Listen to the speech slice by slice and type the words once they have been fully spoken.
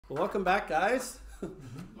Welcome back, guys.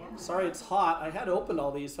 Sorry it's hot. I had opened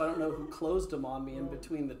all these, so I don't know who closed them on me in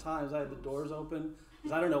between the times. I had the doors open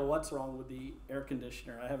because I don't know what's wrong with the air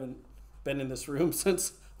conditioner. I haven't been in this room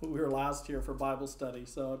since we were last here for Bible study,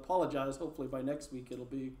 so I apologize. Hopefully by next week it'll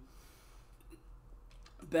be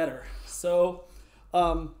better. So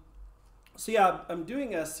yeah, I'm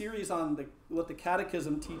doing a series on what the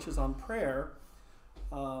Catechism teaches on prayer,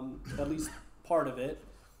 at least part of it.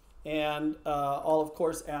 And I'll, of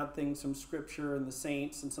course, add things from Scripture and the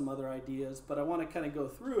saints and some other ideas. But I want to kind of go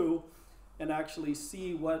through and actually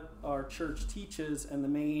see what our church teaches and the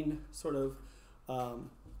main sort of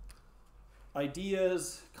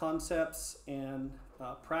ideas, concepts, and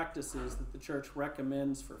practices that the church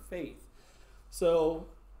recommends for faith. So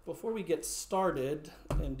before we get started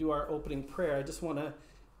and do our opening prayer,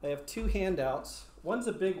 I have two handouts. One's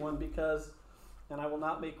a big one because... And I will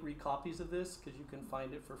not make recopies of this because you can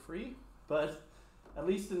find it for free. But at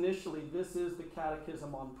least initially, this is the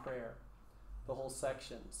Catechism on prayer, the whole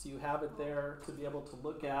section. So you have it there to be able to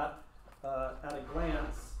look at a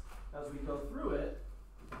glance as we go through it.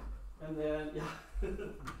 And then,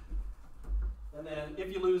 and then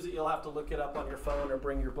if you lose it, you'll have to look it up on your phone or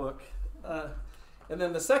bring your book. And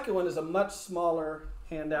then the second one is a much smaller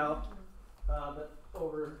handout that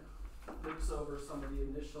looks over some of the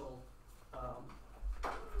initial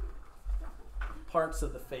parts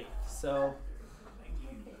of the faith. So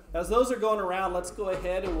as those are going around, let's go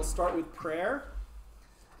ahead and we'll start with prayer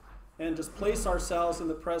and just place ourselves in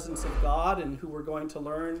the presence of God, and who we're going to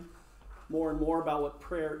learn more and more about what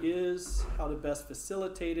prayer is, how to best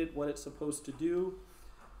facilitate it, what it's supposed to do.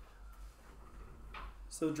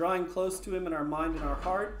 So drawing close to him in our mind and our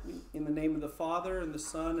heart, in the name of the Father and the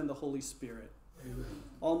Son and the Holy Spirit. Amen.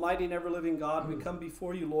 Almighty and ever-living God, we come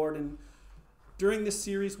before you, Lord, and during this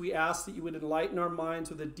series, we ask that you would enlighten our minds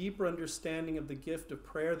with a deeper understanding of the gift of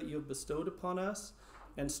prayer that you have bestowed upon us,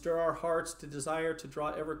 and stir our hearts to desire to draw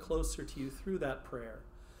ever closer to you through that prayer.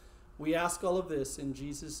 We ask all of this in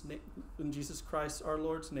Jesus' Christ, our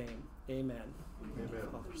Lord's name. Amen. Amen.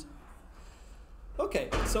 Okay,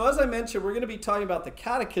 so as I mentioned, we're going to be talking about the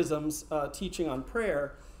Catechism's teaching on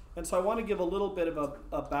prayer, and so I want to give a little bit of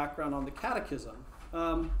a background on the Catechism.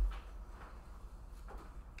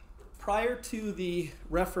 Prior to the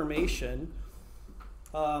Reformation,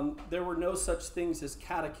 there were no such things as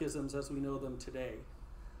catechisms as we know them today.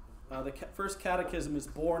 The first catechism is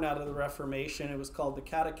born out of the Reformation. It was called the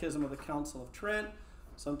Catechism of the Council of Trent,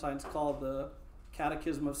 sometimes called the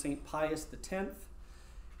Catechism of St. Pius X.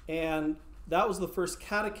 And that was the first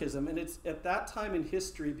catechism. And it's at that time in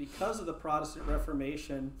history, because of the Protestant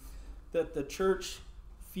Reformation, that the church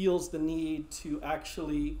feels the need to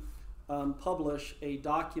actually publish a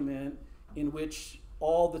document in which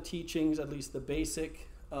all the teachings, at least the basic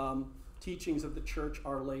teachings of the church,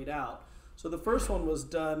 are laid out. So the first one was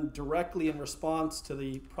done directly in response to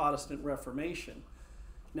the Protestant Reformation.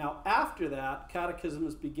 Now, after that,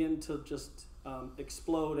 catechisms begin to just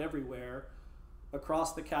explode everywhere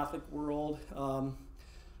across the Catholic world.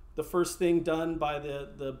 The first thing done by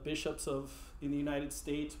the bishops in the United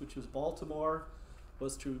States, which was Baltimore,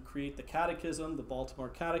 was to create the Catechism, the Baltimore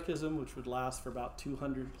Catechism, which would last for about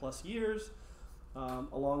 200 plus years,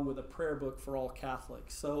 along with a prayer book for all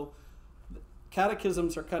Catholics. So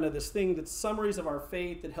catechisms are kind of this thing that's summaries of our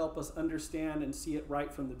faith that help us understand and see it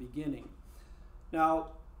right from the beginning. Now,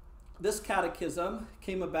 this catechism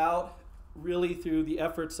came about really through the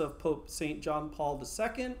efforts of Pope St. John Paul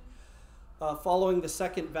II, following the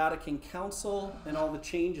Second Vatican Council and all the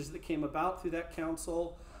changes that came about through that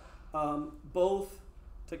council, both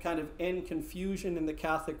to kind of end confusion in the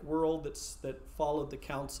Catholic world that followed the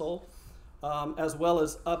council, as well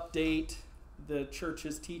as update the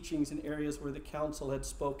church's teachings in areas where the council had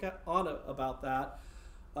spoken on about that.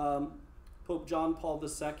 Pope John Paul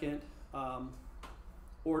II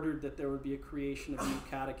ordered that there would be a creation of a new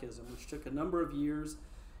catechism, which took a number of years,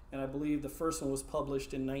 and I believe the first one was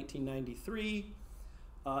published in 1993.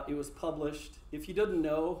 It was published, if you didn't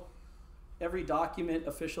know, every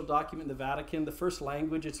official document in the Vatican, the first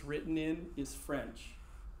language it's written in is French,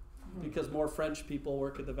 because more French people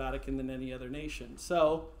work at the Vatican than any other nation.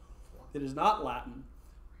 So it is not Latin.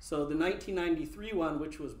 So the 1993 one,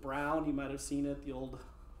 which was brown, you might have seen it, the old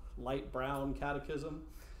light brown catechism,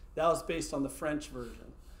 that was based on the French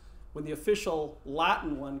version. When the official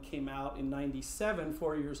Latin one came out in 97,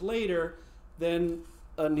 4 years later, then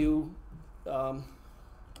a new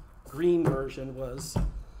green version was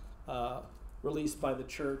released by the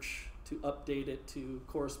church to update it to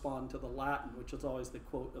correspond to the Latin, which is always the,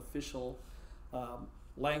 quote, official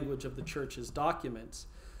language of the church's documents.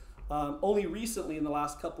 Only recently, in the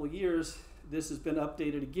last couple of years, this has been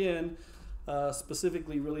updated again,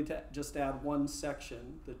 specifically really to just add one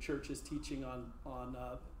section. The church is teaching on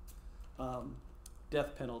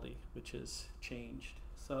death penalty, which is changed.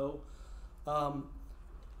 So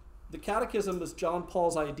the Catechism was John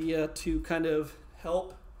Paul's idea to kind of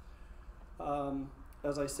help,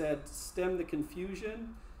 as I said, stem the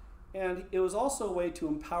confusion. And it was also a way to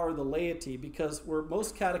empower the laity, because where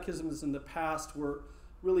most catechisms in the past were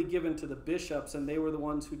really given to the bishops, and they were the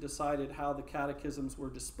ones who decided how the catechisms were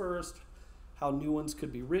dispersed, how new ones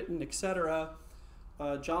could be written, etc.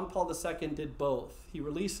 John Paul II did both. He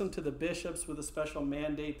released them to the bishops with a special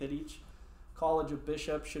mandate that each college of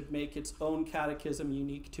bishops should make its own catechism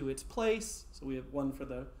unique to its place. So we have one for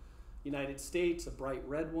the United States, a bright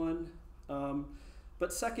red one.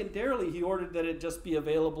 But secondarily, he ordered that it just be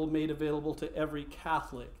made available to every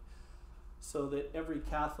Catholic, so that every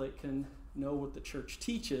Catholic can know what the church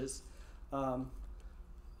teaches,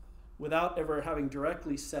 without ever having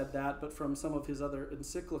directly said that, but from some of his other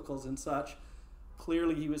encyclicals and such.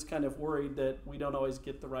 Clearly, he was kind of worried that we don't always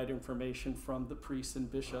get the right information from the priests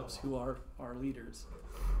and bishops who are our leaders.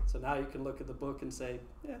 So now you can look at the book and say,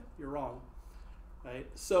 yeah, you're wrong. Right?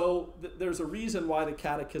 So there's a reason why the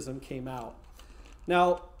Catechism came out.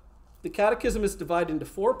 Now, the Catechism is divided into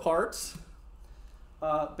 4 parts,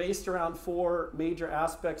 based around 4 major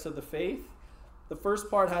aspects of the faith. The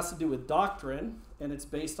first part has to do with doctrine, and it's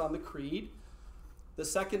based on the Creed. The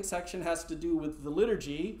second section has to do with the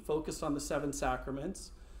liturgy, focused on the 7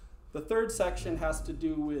 sacraments. The third section has to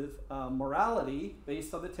do with morality,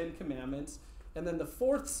 based on the 10 Commandments. And then the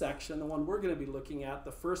fourth section, the one we're going to be looking at,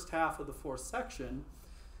 the first half of the 4th section,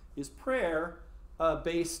 is prayer,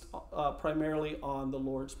 based primarily on the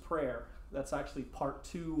Lord's Prayer. That's actually part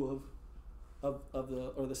 2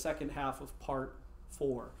 of the second half of part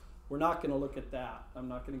 4. We're not going to look at that. I'm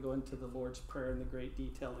not going to go into the Lord's Prayer in the great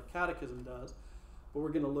detail the Catechism does, but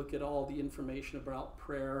we're going to look at all the information about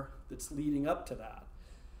prayer that's leading up to that.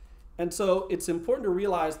 And so it's important to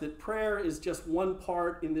realize that prayer is just one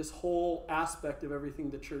part in this whole aspect of everything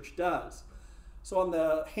the church does. So on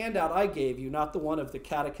the handout I gave you, not the one of the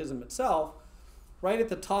Catechism itself, right at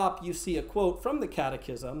the top you see a quote from the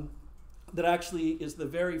Catechism that actually is the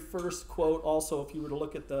very first quote. Also, if you were to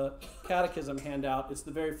look at the Catechism handout, it's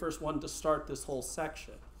the very first one to start this whole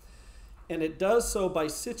section. And it does so by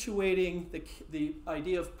situating the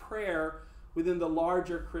idea of prayer within the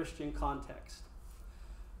larger Christian context.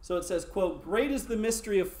 So it says, quote, "Great is the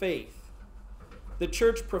mystery of faith. The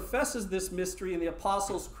church professes this mystery in the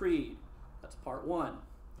Apostles' Creed." That's part 1.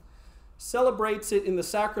 "Celebrates it in the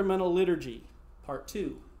sacramental liturgy." Part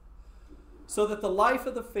 2. "So that the life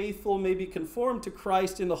of the faithful may be conformed to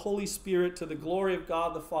Christ in the Holy Spirit to the glory of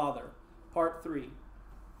God the Father." Part 3.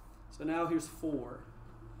 So now here's 4.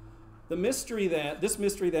 This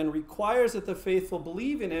mystery then requires that the faithful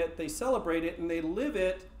believe in it, they celebrate it, and they live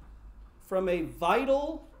it from a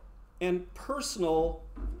vital and personal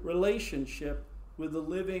relationship with the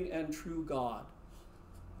living and true God.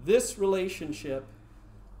 This relationship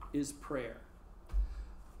is prayer.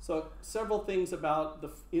 So several things about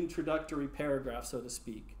the introductory paragraph, so to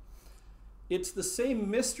speak. It's the same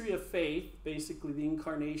mystery of faith, basically the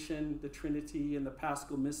incarnation, the Trinity, and the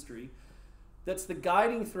Paschal mystery, that's the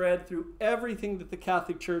guiding thread through everything that the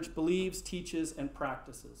Catholic Church believes, teaches, and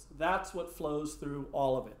practices. That's what flows through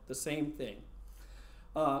all of it, the same thing.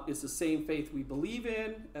 It's the same faith we believe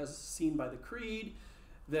in, as seen by the Creed,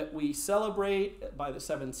 that we celebrate by the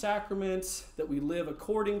 7 sacraments, that we live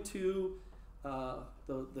according to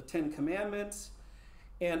the 10 Commandments.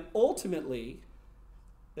 And ultimately,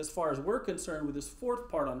 as far as we're concerned with this 4th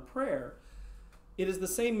part on prayer, it is the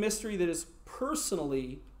same mystery that is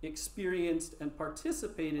personally experienced and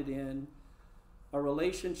participated in a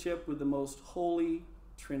relationship with the most holy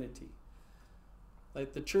Trinity.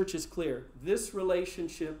 Like the church is clear, this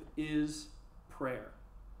relationship is prayer.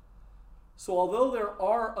 So although there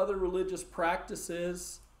are other religious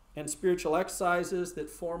practices and spiritual exercises that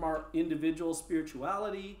form our individual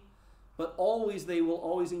spirituality, but they will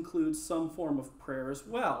always include some form of prayer as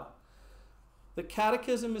well. The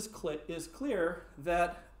Catechism is clear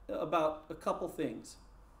that about a couple things.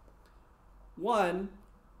 1,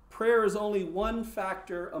 prayer is only one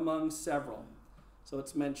factor among several. So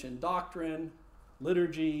it's mentioned doctrine,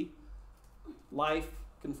 liturgy, life,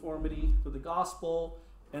 conformity to the gospel,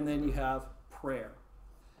 and then you have prayer.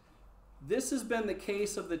 This has been the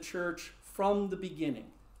case of the church from the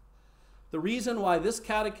beginning. The reason why this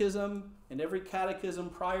catechism and every catechism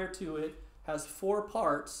prior to it has 4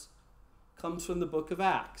 parts comes from the book of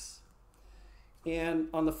Acts. And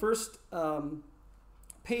on the first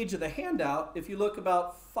page of the handout, if you look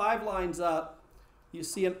about 5 lines up, you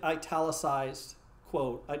see an italicized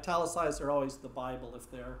quote. Italicized are always the Bible if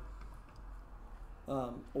they're,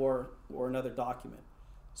 or another document.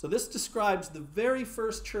 So this describes the very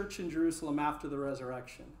first church in Jerusalem after the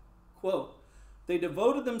resurrection. Quote, they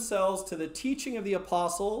devoted themselves to the teaching of the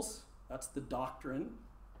apostles, that's the doctrine,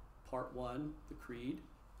 part 1, the creed,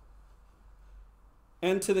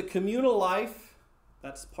 and to the communal life,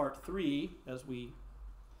 that's part 3, as we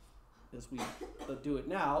do it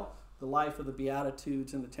now, the life of the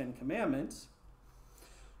Beatitudes and the Ten Commandments,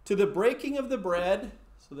 to the breaking of the bread,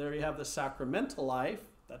 so there you have the sacramental life,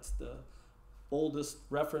 that's the oldest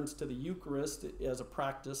reference to the Eucharist as a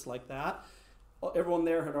practice like that. Everyone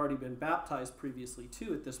there had already been baptized previously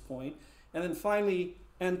too at this point. And then finally,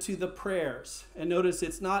 and to the prayers. And notice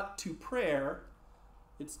it's not to prayer,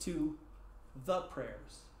 it's to the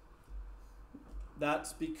prayers.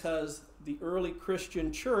 That's because the early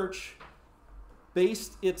Christian church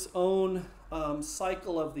based its own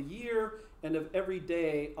cycle of the year and of every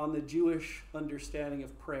day on the Jewish understanding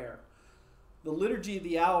of prayer. The liturgy of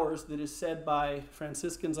the hours that is said by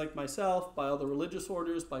Franciscans like myself, by other religious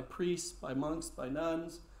orders, by priests, by monks, by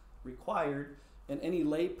nuns, required, and any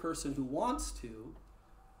lay person who wants to,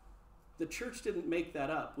 the church didn't make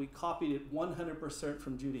that up. We copied it 100%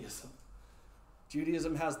 from Judaism.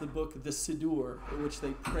 Judaism has the book, the Siddur, in which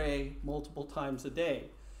they pray multiple times a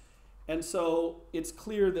day. And so it's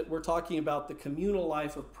clear that we're talking about the communal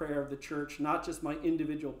life of prayer of the church, not just my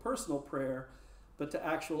individual personal prayer, but to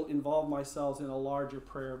actually involve myself in a larger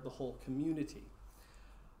prayer of the whole community.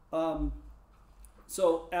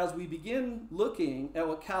 So as we begin looking at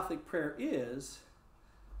what Catholic prayer is,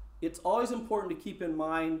 it's always important to keep in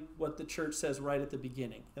mind what the church says right at the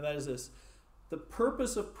beginning. And that is this: the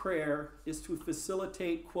purpose of prayer is to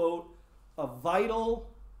facilitate, quote, a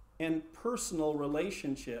vital and personal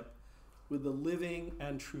relationship with the living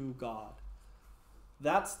and true God.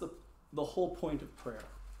 That's the whole point of prayer.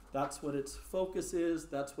 That's what its focus is.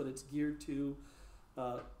 That's what it's geared to.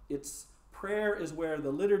 Prayer is where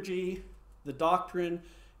the liturgy, the doctrine,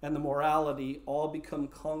 and the morality all become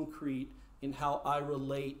concrete in how I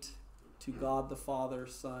relate to God the Father,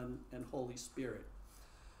 Son, and Holy Spirit.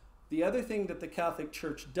 The other thing that the Catholic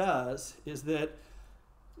Church does is that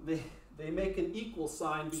they make an equal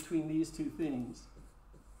sign between these two things.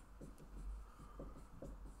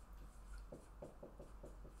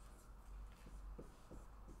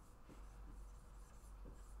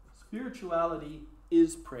 Spirituality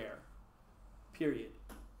is prayer, period.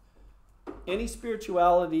 Any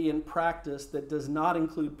spirituality in practice that does not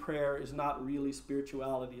include prayer is not really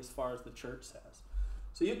spirituality as far as the church says.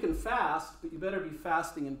 So you can fast, but you better be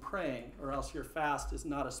fasting and praying, or else your fast is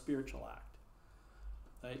not a spiritual act.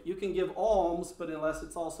 Right? You can give alms, but unless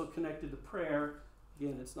it's also connected to prayer,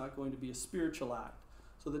 again, it's not going to be a spiritual act.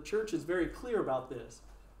 So the church is very clear about this.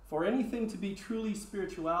 For anything to be truly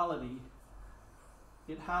spirituality,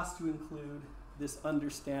 it has to include this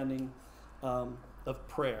understanding of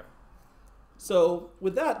prayer. So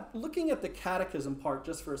with that, looking at the catechism part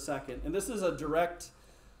just for a second, and this is a direct,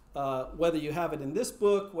 whether you have it in this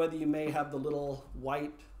book, whether you may have the little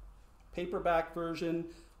white paperback version,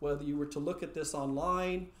 whether you were to look at this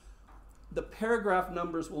online, the paragraph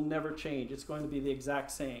numbers will never change. It's going to be the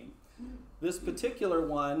exact same. This particular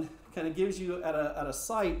one kind of gives you, at a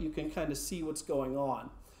site, you can kind of see what's going on.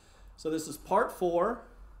 So this is part 4,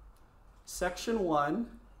 section 1,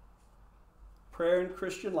 prayer and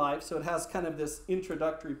Christian life. So it has kind of this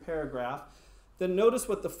introductory paragraph. Then notice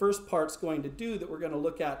what the first part's going to do that we're going to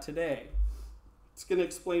look at today. It's going to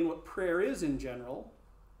explain what prayer is in general.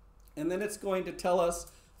 And then it's going to tell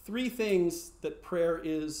us 3 things that prayer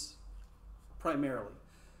is primarily.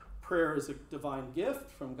 Prayer is a divine gift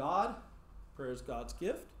from God. Prayer is God's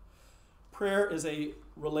gift. Prayer is a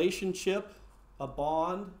relationship, a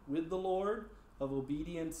bond with the Lord of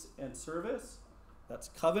obedience and service. That's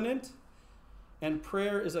covenant. And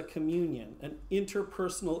prayer is a communion, an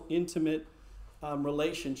interpersonal, intimate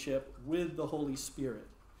relationship with the Holy Spirit.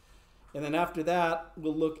 And then after that,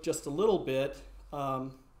 we'll look just a little bit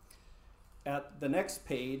at the next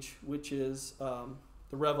page, which is the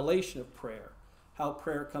revelation of prayer, how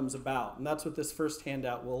prayer comes about. And that's what this first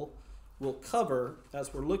handout will cover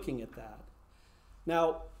as we're looking at that.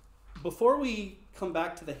 Now, before we come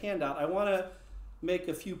back to the handout, I want to make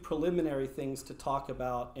a few preliminary things to talk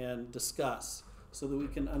about and discuss so that we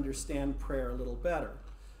can understand prayer a little better.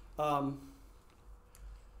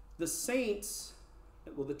 The saints,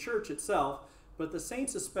 well, the church itself, but the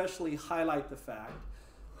saints especially highlight the fact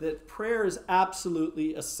that prayer is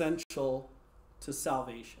absolutely essential to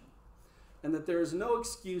salvation, and that there is no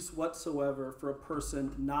excuse whatsoever for a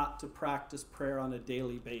person not to practice prayer on a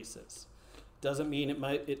daily basis. Doesn't mean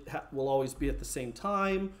it will always be at the same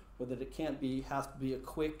time, or that it has to be a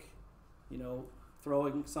quick,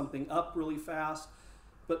 throwing something up really fast.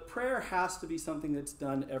 But prayer has to be something that's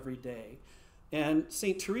done every day. And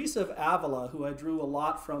St. Teresa of Avila, who I drew a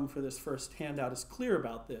lot from for this first handout, is clear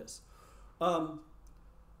about this.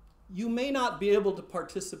 You may not be able to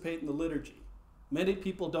participate in the liturgy. Many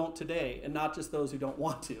people don't today, and not just those who don't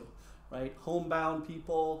want to, right? Homebound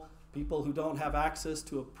people who don't have access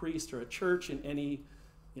to a priest or a church in any,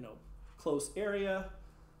 close area,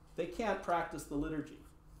 they can't practice the liturgy.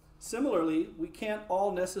 Similarly, we can't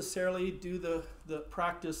all necessarily do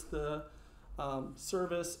practice the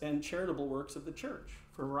service and charitable works of the church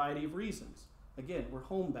for a variety of reasons. Again, we're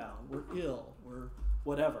homebound, we're ill, we're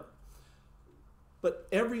whatever. But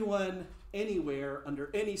everyone, anywhere,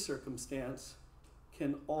 under any circumstance,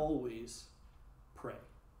 can always pray.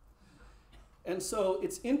 And so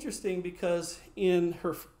it's interesting because in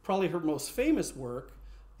probably her most famous work,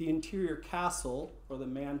 The Interior Castle, or the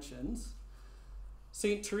Mansions,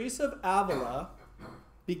 St. Teresa of Avila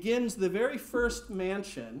begins the very first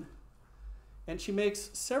mansion, and she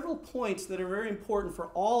makes several points that are very important for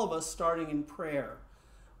all of us starting in prayer,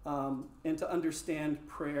 and to understand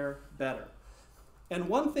prayer better. And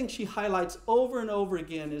one thing she highlights over and over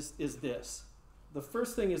again is this. The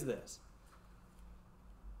first thing is this.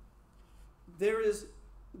 There is,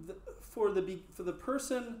 for the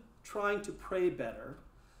person trying to pray better,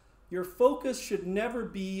 your focus should never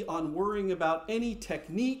be on worrying about any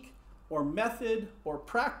technique or method or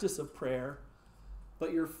practice of prayer,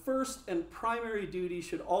 but your first and primary duty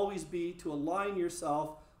should always be to align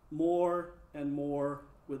yourself more and more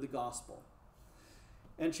with the gospel.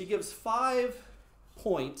 And she gives 5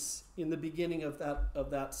 points in the beginning of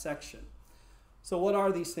that section. So what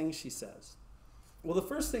are these things she says? Well, the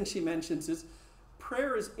first thing she mentions is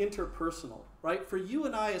prayer is interpersonal, right? For you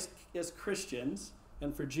and I as Christians,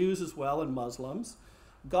 and for Jews as well and Muslims,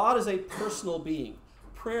 God is a personal being.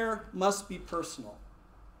 Prayer must be personal.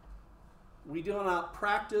 We do not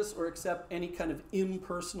practice or accept any kind of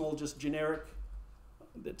impersonal, just generic,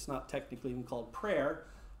 it's not technically even called prayer,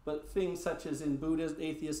 but things such as in Buddhism,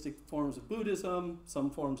 atheistic forms of Buddhism, some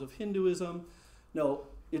forms of Hinduism. No,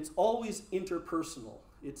 it's always interpersonal.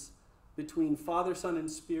 It's between Father, Son, and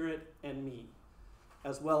Spirit and me,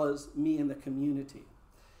 as well as me and the community.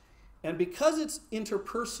 And because it's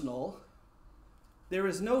interpersonal, there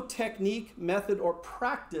is no technique, method, or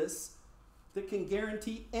practice that can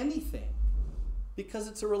guarantee anything, because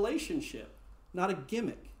it's a relationship, not a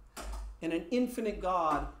gimmick. And an infinite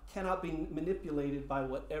God cannot be manipulated by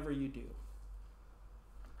whatever you do.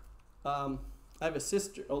 I have a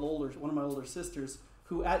sister, one of my older sisters,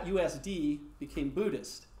 who at USD became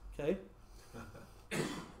Buddhist, okay?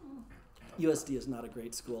 USD is not a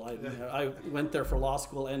great school. I went there for law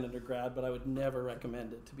school and undergrad, but I would never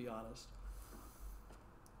recommend it, to be honest.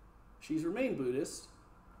 She's remained Buddhist.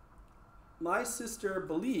 My sister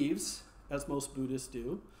believes, as most Buddhists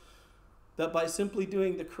do, that by simply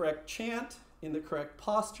doing the correct chant, in the correct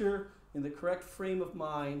posture, in the correct frame of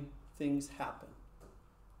mind, things happen,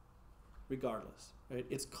 regardless. Right?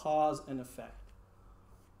 It's cause and effect.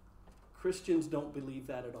 Christians don't believe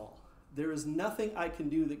that at all. There is nothing I can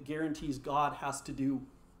do that guarantees God has to do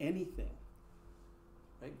anything.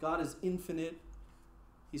 Right? God is infinite.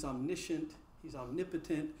 He's omniscient. He's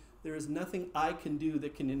omnipotent. There is nothing I can do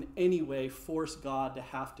that can in any way force God to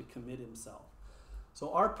have to commit himself.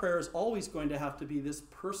 So our prayer is always going to have to be this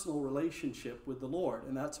personal relationship with the Lord.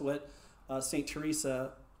 And that's what St.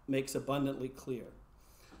 Teresa makes abundantly clear.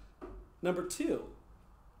 Number 2,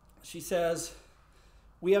 she says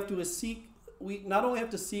we not only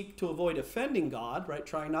have to seek to avoid offending God, right,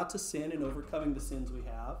 trying not to sin and overcoming the sins we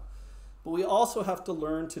have, but we also have to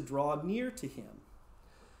learn to draw near to him.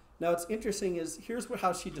 Now, what's interesting is here's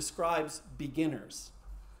how she describes beginners.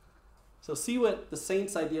 So see what the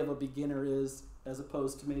saint's idea of a beginner is as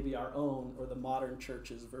opposed to maybe our own or the modern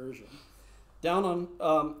church's version.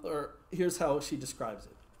 Here's how she describes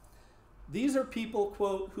it. These are people,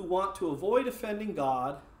 quote, who want to avoid offending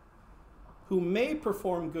God, who may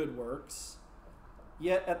perform good works,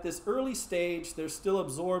 yet at this early stage they're still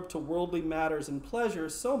absorbed to worldly matters and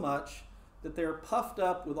pleasures so much that they're puffed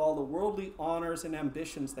up with all the worldly honors and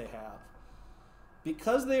ambitions they have.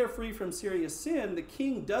 Because they are free from serious sin, the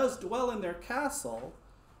king does dwell in their castle,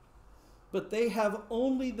 but they have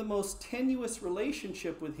only the most tenuous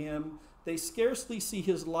relationship with him. They scarcely see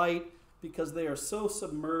his light because they are so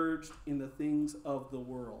submerged in the things of the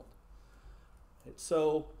world.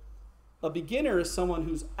 So a beginner is someone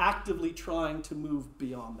who's actively trying to move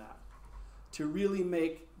beyond that, to really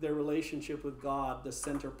make their relationship with God the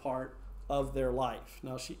center part of their life.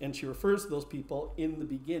 Now she refers to those people in the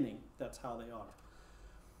beginning. That's how they are.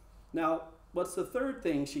 Now, what's the third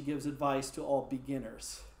thing she gives advice to all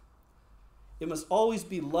beginners? It must always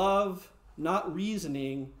be love, not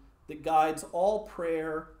reasoning, that guides all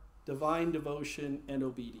prayer, divine devotion, and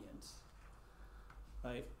obedience.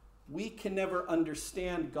 Right? We can never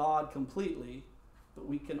understand God completely, but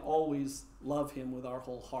we can always love him with our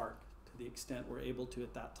whole heart to the extent we're able to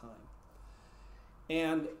at that time.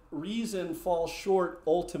 And reason falls short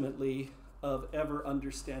ultimately of ever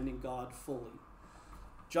understanding God fully.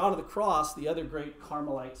 John of the Cross, the other great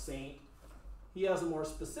Carmelite saint, he has a more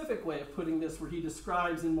specific way of putting this where he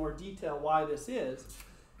describes in more detail why this is.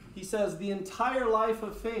 He says the entire life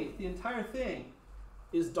of faith, the entire thing,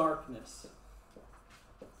 is darkness.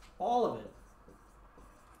 All of it.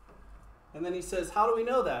 And then he says, how do we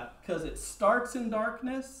know that? Because it starts in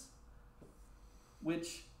darkness,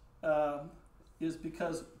 which is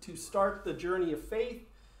because to start the journey of faith,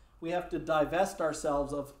 we have to divest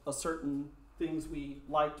ourselves of a certain things we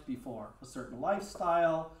liked before, a certain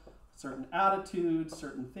lifestyle, certain attitudes,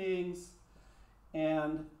 certain things.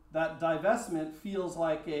 And that divestment feels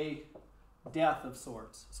like a death of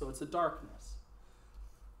sorts. So it's a darkness.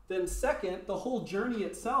 Then second, the whole journey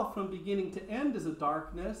itself from beginning to end is a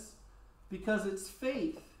darkness because it's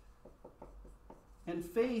faith. And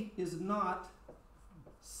faith is not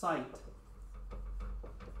sight.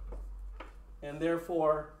 And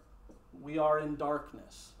therefore, we are in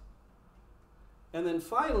darkness. And then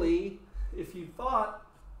finally, if you thought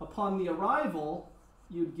upon the arrival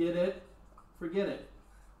you'd get it, forget it.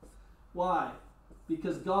 Why?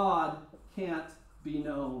 Because God can't be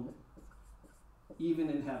known, even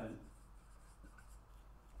in heaven.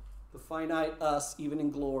 The finite us, even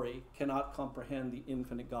in glory, cannot comprehend the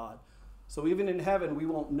infinite God. So even in heaven, we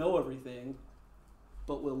won't know everything,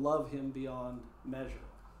 but we'll love him beyond measure.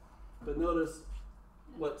 But notice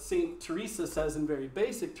what St. Teresa says in very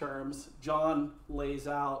basic terms. John lays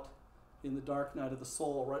out in The Dark Night of the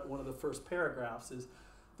Soul, right, one of the first paragraphs, is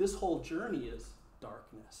this whole journey is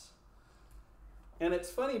darkness. And it's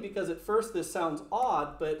funny because at first this sounds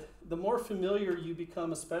odd, but the more familiar you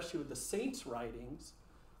become, especially with the saints' writings,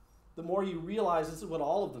 the more you realize this is what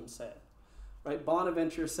all of them said. Right?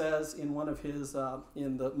 Bonaventure says in one of his,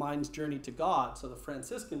 in the Mind's Journey to God, so the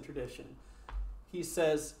Franciscan tradition, he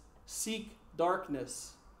says, seek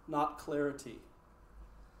darkness, not clarity.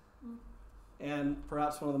 And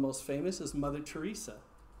perhaps one of the most famous is Mother Teresa,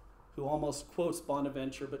 who almost quotes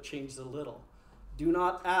Bonaventure but changes a little. Do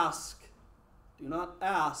not ask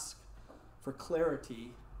for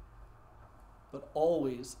clarity, but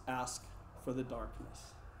always ask for the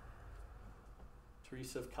darkness.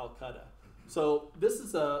 Teresa of Calcutta. So this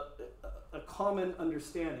is a common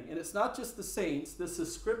understanding. And it's not just the saints, this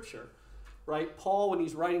is scripture. Right? Paul, when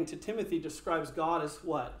he's writing to Timothy, describes God as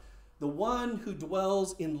what? The one who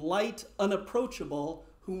dwells in light unapproachable,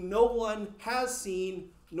 whom no one has seen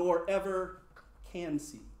nor ever can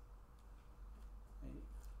see. Right?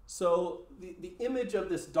 So the image of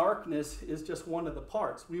this darkness is just one of the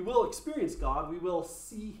parts. We will experience God, we will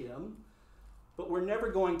see him, but we're never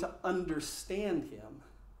going to understand him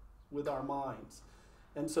with our minds.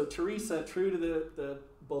 And so Teresa, true to the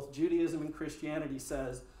both Judaism and Christianity,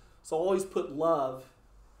 says, so always put love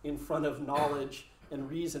in front of knowledge and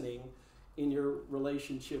reasoning in your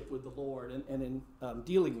relationship with the Lord and in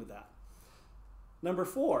dealing with that. Number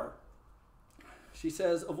 4, she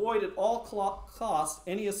says, avoid at all costs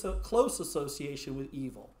any close association with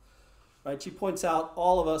evil. Right? She points out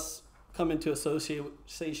all of us come into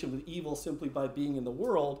association with evil simply by being in the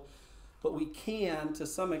world, but we can, to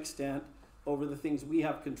some extent, over the things we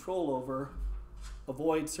have control over,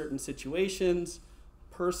 avoid certain situations,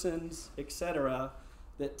 persons, etc.,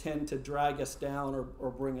 that tend to drag us down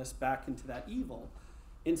or bring us back into that evil.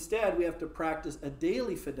 Instead, we have to practice a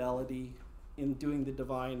daily fidelity in doing the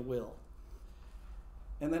divine will.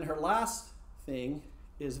 And then her last thing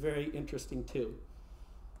is very interesting too.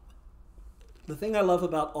 The thing I love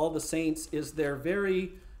about all the saints is they're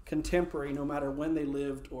very contemporary no matter when they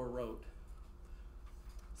lived or wrote.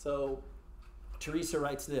 So Teresa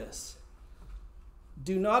writes this: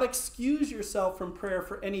 do not excuse yourself from prayer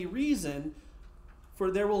for any reason,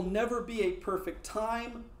 for there will never be a perfect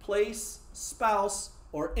time, place, spouse,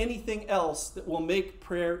 or anything else that will make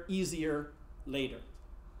prayer easier later.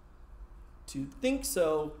 To think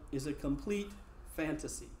so is a complete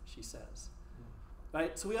fantasy, she says.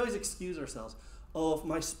 Right? So we always excuse ourselves. Oh, if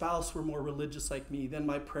my spouse were more religious like me, then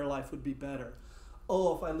my prayer life would be better.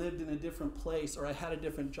 Oh, if I lived in a different place or I had a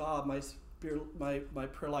different job, my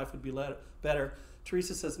prayer life would be better.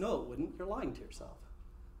 Teresa says, no, it wouldn't. You're lying to yourself.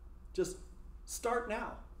 Just start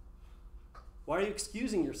now. Why are you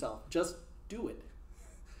excusing yourself? Just do it.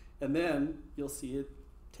 And then you'll see it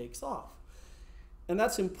takes off. And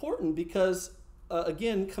that's important because,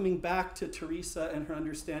 again, coming back to Teresa and her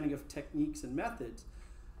understanding of techniques and methods,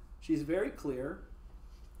 she's very clear.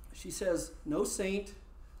 She says, no saint,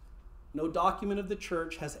 no document of the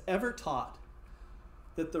church has ever taught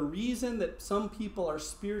that the reason that some people are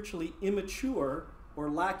spiritually immature or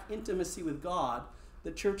lack intimacy with God,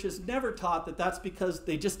 the church has never taught that that's because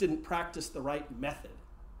they just didn't practice the right method.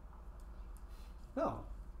 No.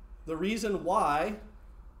 The reason why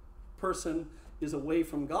a person is away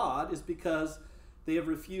from God is because they have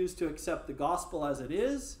refused to accept the gospel as it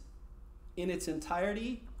is, in its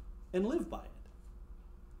entirety, and live by it.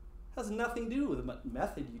 It has nothing to do with the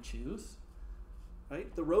method you choose.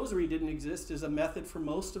 Right? The rosary didn't exist as a method for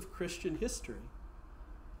most of Christian history.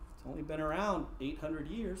 It's only been around 800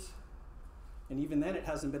 years. And even then, it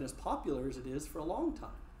hasn't been as popular as it is for a long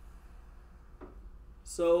time.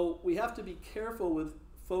 So we have to be careful with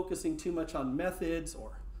focusing too much on methods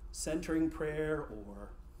or centering prayer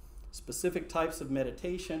or specific types of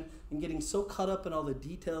meditation and getting so caught up in all the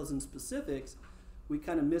details and specifics, we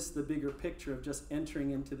kind of miss the bigger picture of just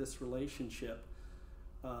entering into this relationship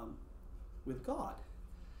with God.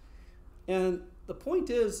 And the point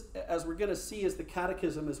is, as we're going to see as the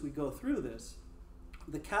Catechism as we go through this,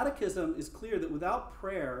 the Catechism is clear that without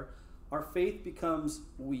prayer, our faith becomes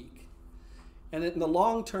weak. And in the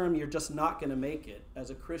long term, you're just not going to make it as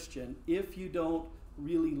a Christian if you don't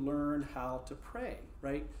really learn how to pray,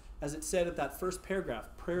 right? As it said at that first paragraph,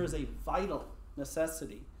 prayer is a vital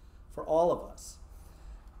necessity for all of us.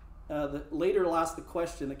 Later will ask the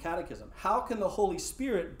question, the Catechism, how can the Holy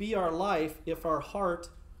Spirit be our life if our heart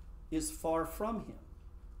is far from him?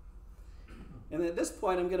 And at this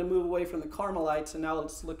point, I'm going to move away from the Carmelites, and now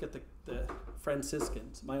let's look at the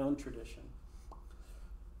Franciscans, my own tradition.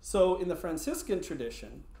 So in the Franciscan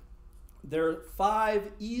tradition, there are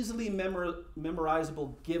 5 easily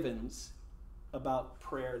memorizable givens about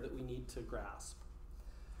prayer that we need to grasp.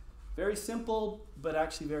 Very simple, but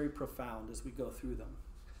actually very profound as we go through them.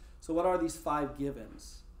 So what are these 5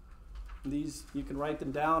 givens? These, you can write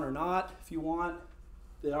them down or not if you want.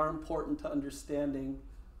 They are important to understanding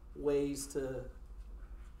ways to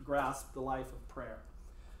grasp the life of prayer.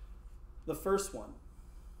 The first one,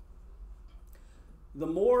 the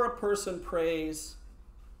more a person prays,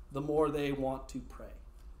 the more they want to pray.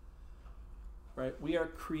 Right? We are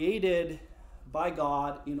created by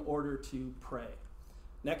God in order to pray.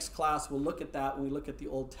 Next class, we'll look at that when we look at the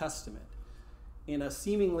Old Testament. In a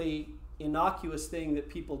seemingly innocuous thing that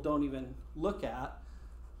people don't even look at,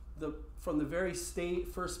 from the very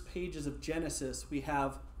first pages of Genesis, we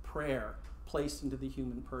have prayer placed into the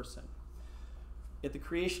human person. At the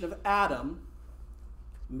creation of Adam,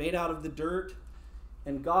 made out of the dirt,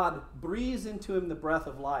 and God breathes into him the breath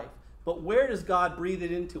of life. But where does God breathe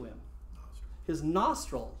it into him? His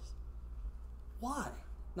nostrils. Why?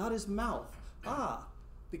 Not his mouth.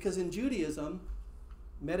 Because in Judaism,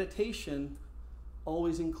 meditation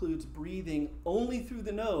always includes breathing only through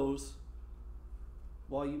the nose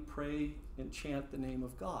while you pray and chant the name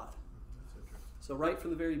of God. So right from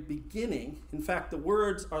the very beginning, in fact, the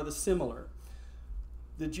words are the similar.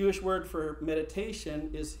 The Jewish word for meditation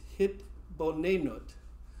is hitbonenut.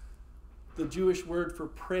 The Jewish word for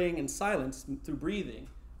praying in silence through breathing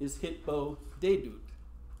is hitbodedut.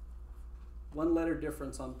 One letter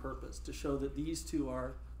difference on purpose to show that these two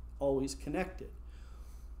are always connected.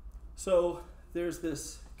 So there's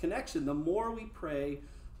this connection. The more we pray,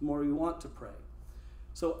 the more we want to pray.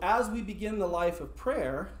 So as we begin the life of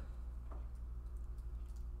prayer,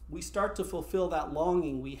 we start to fulfill that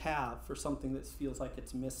longing we have for something that feels like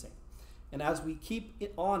it's missing. And as we keep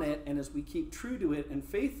it on it, and as we keep true to it and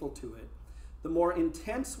faithful to it, the more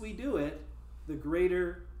intense we do it, the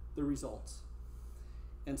greater the results.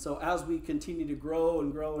 And so as we continue to grow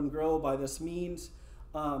and grow and grow by this means,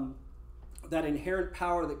 that inherent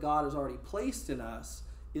power that God has already placed in us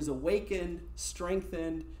is awakened,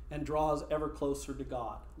 strengthened, and draws ever closer to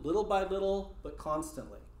God. Little by little, but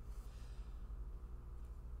constantly.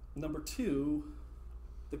 Number 2,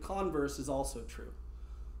 the converse is also true.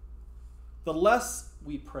 The less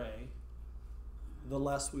we pray, the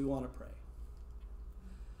less we want to pray.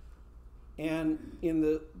 And in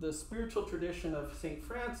the spiritual tradition of St.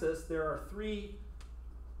 Francis, there are 3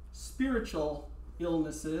 spiritual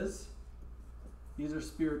illnesses. These are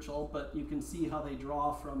spiritual, but you can see how they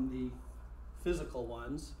draw from the physical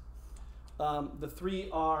ones. The 3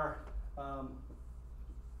 are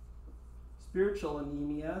spiritual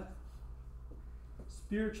anemia,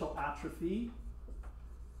 spiritual atrophy,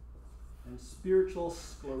 and spiritual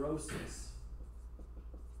sclerosis.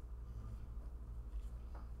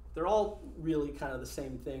 They're all really kind of the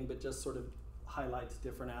same thing, but just sort of highlights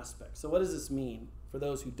different aspects. So what does this mean for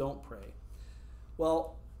those who don't pray?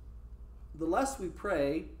 Well, the less we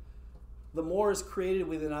pray, the more is created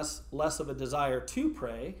within us less of a desire to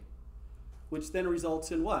pray, which then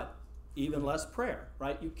results in what? Even less prayer,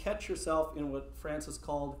 right? You catch yourself in what Francis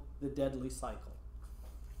called the deadly cycle.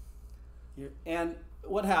 And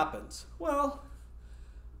what happens? Well,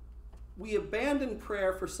 we abandon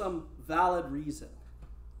prayer for some valid reason.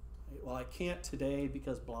 Well, I can't today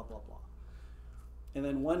because blah, blah, blah. And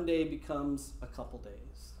then one day becomes a couple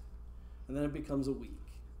days. And then it becomes a week.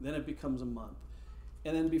 Then it becomes a month.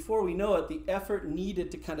 And then before we know it, the effort needed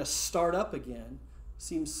to kind of start up again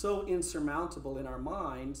seems so insurmountable in our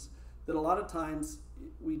minds that a lot of times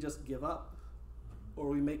we just give up or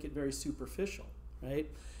we make it very superficial, right?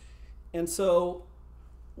 And so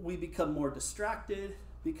we become more distracted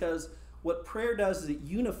because what prayer does is it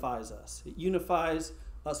unifies us. It unifies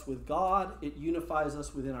us with God. It unifies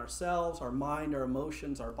us within ourselves, our mind, our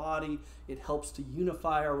emotions, our body. It helps to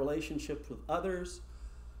unify our relationships with others.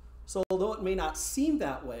 So although it may not seem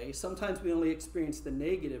that way, sometimes we only experience the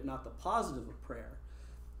negative, not the positive of prayer.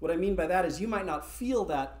 What I mean by that is you might not feel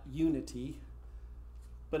that unity,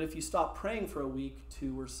 but if you stop praying for a week,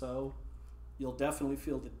 2 or so, you'll definitely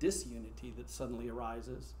feel the disunity that suddenly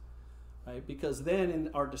arises, right? Because then in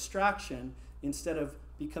our distraction, instead of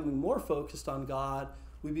becoming more focused on God,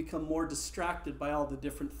 we become more distracted by all the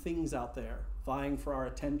different things out there vying for our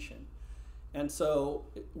attention. And so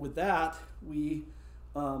with that, we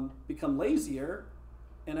become lazier,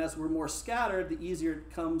 and as we're more scattered, the easier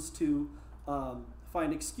it comes to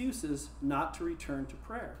find excuses not to return to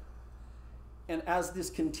prayer. And as this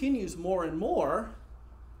continues more and more,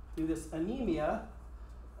 through this anemia,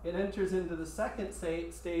 it enters into the second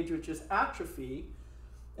stage, which is atrophy,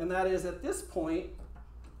 and that is at this point,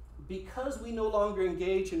 because we no longer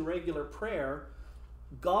engage in regular prayer,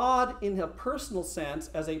 God, in a personal sense,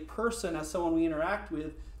 as a person, as someone we interact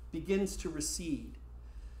with, begins to recede.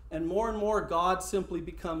 And more, God simply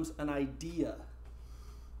becomes an idea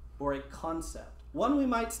or a concept. One we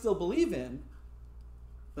might still believe in,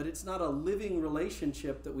 but it's not a living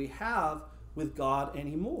relationship that we have with God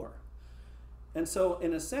anymore. And so,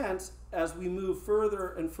 in a sense, as we move further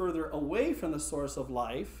and further away from the source of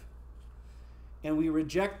life, and we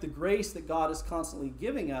reject the grace that God is constantly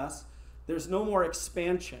giving us, there's no more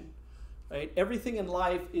expansion, right? Everything in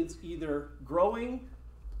life is either growing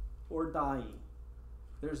or dying.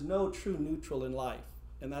 There's no true neutral in life,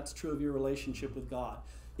 and that's true of your relationship with God.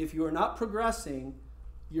 If you are not progressing,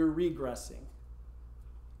 you're regressing.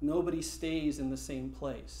 Nobody stays in the same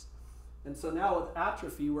place. And so now with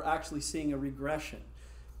atrophy, we're actually seeing a regression.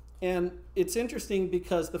 And it's interesting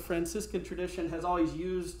because the Franciscan tradition has always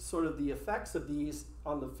used sort of the effects of these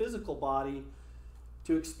on the physical body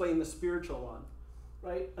to explain the spiritual one,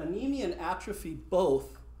 right? Anemia and atrophy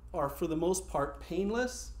both are, for the most part,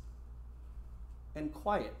 painless and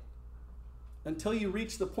quiet. Until you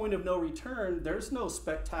reach the point of no return, there's no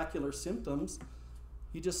spectacular symptoms.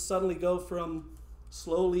 You just suddenly go from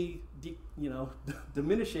slowly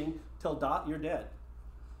diminishing till you're dead.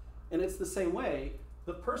 And it's the same way.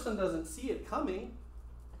 The person doesn't see it coming.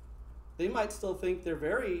 They might still think they're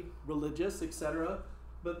very religious, etc.,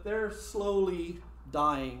 but they're slowly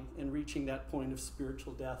dying and reaching that point of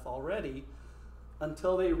spiritual death already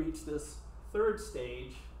until they reach this third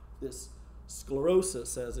stage, this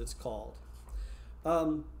sclerosis, as it's called.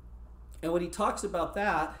 And what he talks about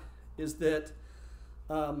that is that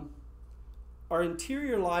our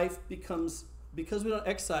interior life becomes, because we don't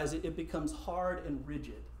exercise it, it becomes hard and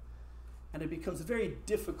rigid. And it becomes very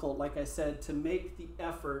difficult, like I said, to make the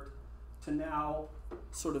effort to now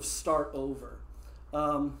sort of start over.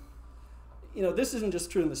 This isn't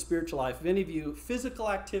just true in the spiritual life. If any of you, physical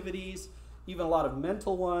activities, even a lot of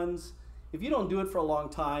mental ones, if you don't do it for a long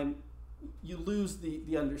time, you lose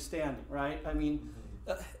the understanding, right? I mean,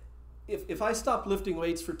 if I stop lifting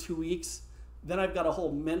weights for 2 weeks, then I've got a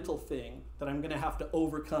whole mental thing that I'm going to have to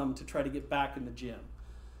overcome to try to get back in the gym.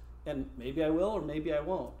 And maybe I will or maybe I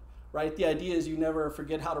won't, right? The idea is you never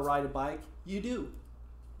forget how to ride a bike. You do,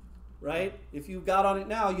 right? If you got on it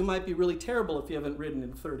now, you might be really terrible if you haven't ridden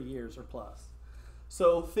in 30 years or plus.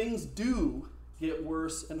 So things do get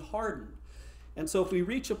worse and hardened. And so if we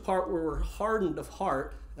reach a part where we're hardened of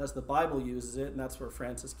heart, as the Bible uses it, and that's where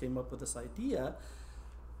Francis came up with this idea,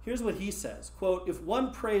 here's what he says, quote, "If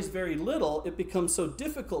one prays very little, it becomes so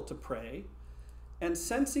difficult to pray, and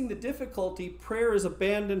sensing the difficulty, prayer is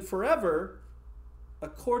abandoned forever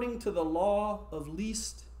according to the law of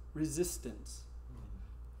least resistance."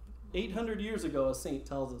 800 years ago, a saint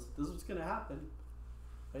tells us this is what's going to happen.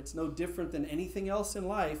 It's no different than anything else in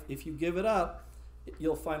life. If you give it up,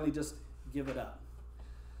 you'll finally just give it up.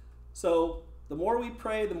 So the more we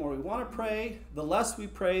pray, the more we want to pray. The less we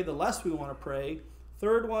pray, the less we want to pray.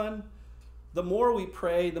 Third one, the more we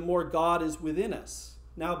pray, the more God is within us.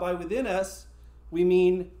 Now, by within us, we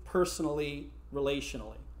mean personally,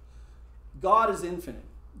 relationally. God is infinite.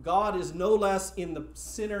 God is no less in the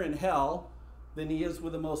sinner in hell than he is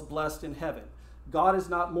with the most blessed in heaven. God is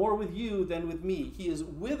not more with you than with me. He is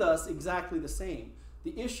with us exactly the same.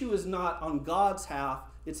 The issue is not on God's half,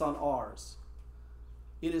 it's on ours.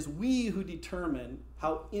 It is we who determine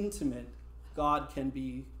how intimate God can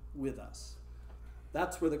be with us.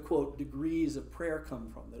 That's where the, quote, degrees of prayer come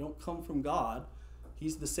from. They don't come from God.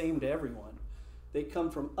 He's the same to everyone. They come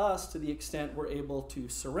from us to the extent we're able to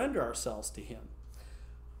surrender ourselves to him.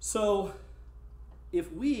 So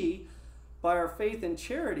if we, by our faith and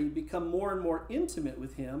charity, become more and more intimate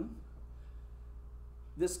with him,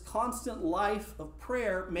 this constant life of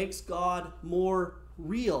prayer makes God more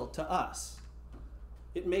real to us.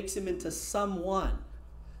 It makes him into someone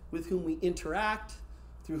with whom we interact,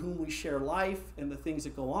 through whom we share life and the things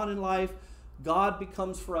that go on in life. God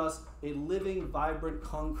becomes for us a living, vibrant,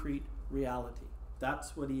 concrete reality.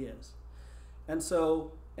 That's what he is.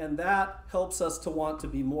 And that helps us to want to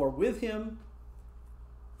be more with him,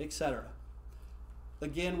 etc.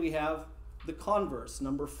 Again, we have the converse,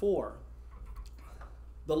 number 4.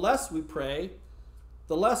 The less we pray,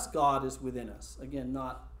 the less God is within us. Again,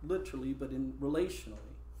 not literally, but in relationally.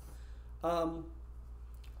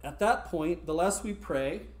 At that point, the less we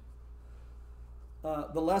pray,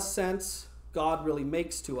 the less sense God really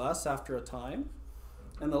makes to us after a time.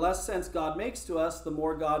 And the less sense God makes to us, the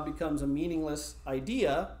more God becomes a meaningless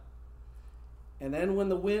idea. And then when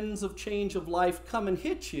the winds of change of life come and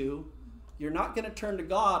hit you, you're not going to turn to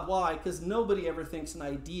God. Why? Because nobody ever thinks an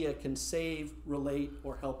idea can save, relate,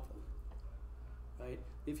 or help them. Right?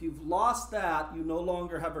 If you've lost that, you no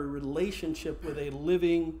longer have a relationship with a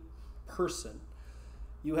living person.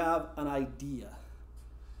 You have an idea.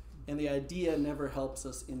 And the idea never helps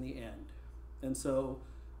us in the end. And so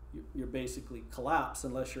you're basically collapsed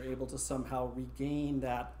unless you're able to somehow regain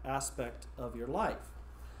that aspect of your life.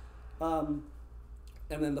 And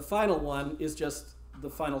then the final one is just the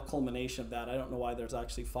final culmination of that. I don't know why there's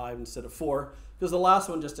actually 5 instead of 4, because the last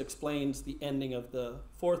one just explains the ending of the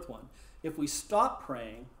 4th one. If we stop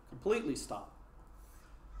praying, completely stop,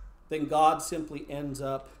 then God simply ends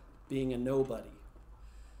up being a nobody.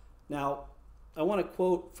 Now, I want to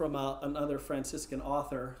quote from another Franciscan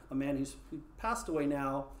author, a man who passed away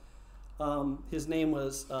now. His name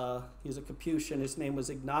was, he's a Capuchin, his name was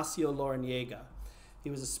Ignacio Loreniega. He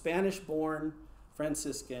was a Spanish-born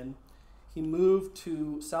Franciscan. He moved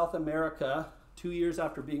to South America 2 years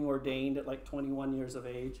after being ordained at like 21 years of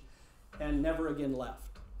age and never again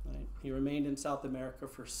left. Right? He remained in South America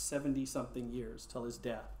for 70-something years till his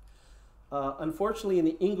death. Unfortunately, in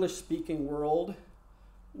the English-speaking world,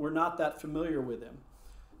 we're not that familiar with him.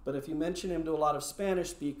 But if you mention him to a lot of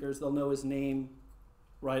Spanish speakers, they'll know his name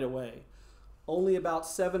right away. Only about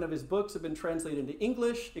 7 of his books have been translated into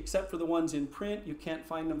English, except for the ones in print. You can't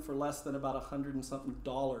find them for less than about $100 and something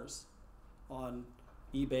on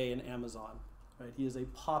eBay and Amazon. Right? He is a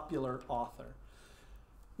popular author.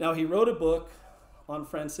 Now, he wrote a book on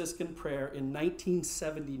Franciscan prayer in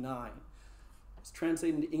 1979. It was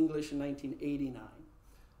translated into English in 1989.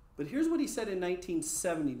 But here's what he said in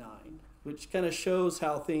 1979, which kind of shows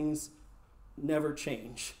how things never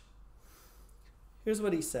change. Here's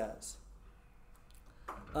what he says.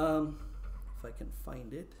 If I can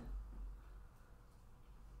find it.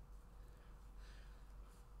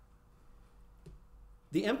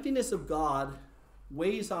 The emptiness of God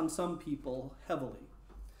weighs on some people heavily.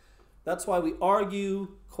 That's why we argue,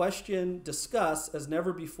 question, discuss as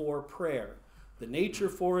never before prayer. The nature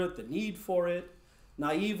for it, the need for it.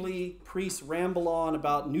 Naively, priests ramble on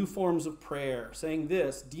about new forms of prayer, saying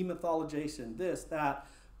this, demythologization, this, that.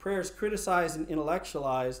 Prayer is criticized and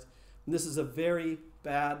intellectualized, and this is a very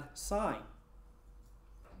bad sign.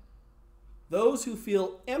 Those who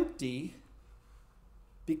feel empty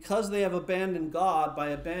because they have abandoned God by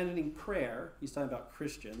abandoning prayer, he's talking about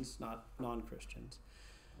Christians, not non-Christians,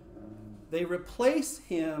 they replace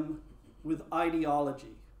him with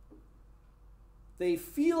ideology. They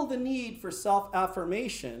feel the need for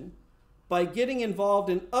self-affirmation by getting involved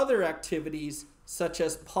in other activities such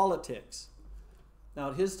as politics.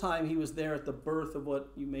 Now, at his time, he was there at the birth of what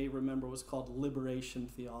you may remember was called liberation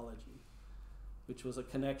theology, which was a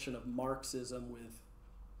connection of Marxism with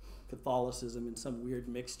Catholicism in some weird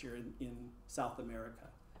mixture in South America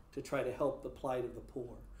to try to help the plight of the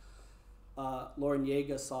poor.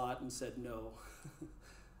 Loreniega saw it and said, no,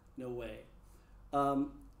 No way. And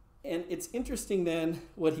it's interesting then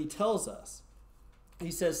what he tells us.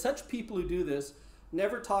 He says, such people who do this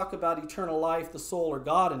never talk about eternal life, the soul, or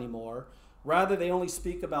God anymore. Rather, they only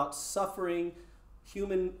speak about suffering,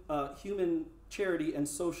 human charity, and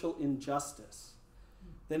social injustice.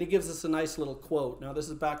 Then he gives us a nice little quote. Now, this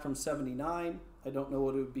is back from 79. I don't know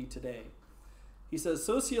what it would be today. He says,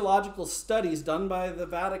 sociological studies done by the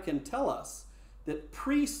Vatican tell us that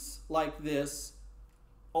priests like this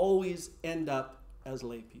always end up as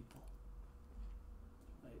lay people.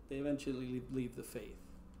 Right? They eventually leave the faith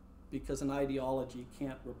because an ideology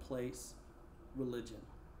can't replace religion.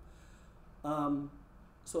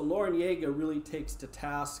 So Loren Yeager really takes to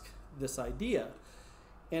task this idea.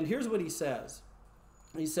 And here's what he says.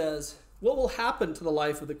 He says, what will happen to the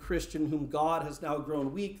life of the Christian whom God has now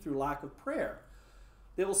grown weak through lack of prayer?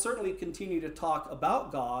 They will certainly continue to talk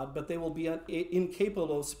about God, but they will be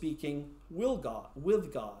incapable of speaking with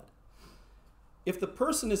God. If the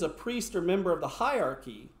person is a priest or member of the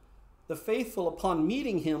hierarchy, the faithful upon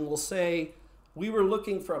meeting him will say, we were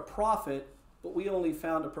looking for a prophet, but we only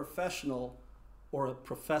found a professional or a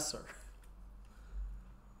professor.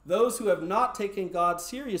 Those who have not taken God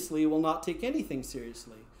seriously will not take anything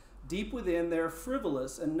seriously. Deep within, they are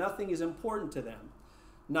frivolous, and nothing is important to them.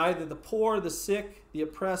 Neither the poor, the sick, the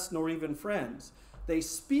oppressed, nor even friends. They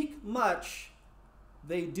speak much,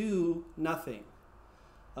 they do nothing.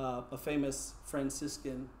 A famous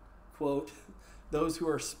Franciscan quote, those who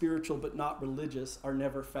are spiritual but not religious are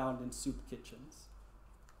never found in soup kitchens.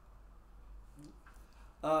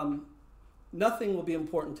 Nothing will be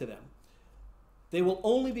important to them. They will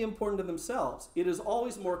only be important to themselves. It is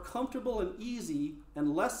always more comfortable and easy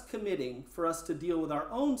and less committing for us to deal with our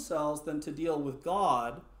own selves than to deal with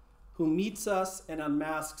God, who meets us and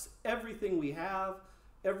unmasks everything we have,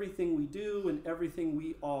 everything we do, and everything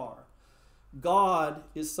we are. God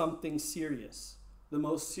is something serious, the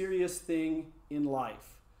most serious thing in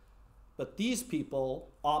life. But these people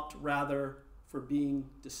opt rather for being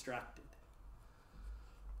distracted.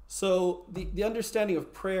 So the understanding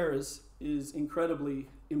of prayer is incredibly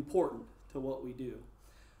important to what we do.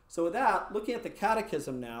 So with that, looking at the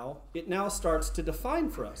Catechism now, it now starts to define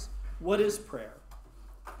for us, what is prayer?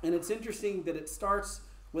 And it's interesting that it starts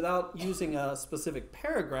without using a specific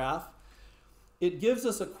paragraph. It gives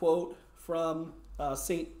us a quote from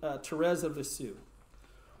St. Therese of Lisieux.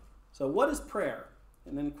 So what is prayer?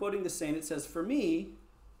 And then quoting the saint, it says, for me,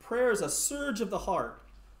 prayer is a surge of the heart.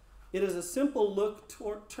 It is a simple look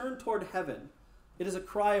turned toward heaven. It is a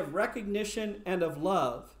cry of recognition and of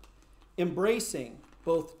love, embracing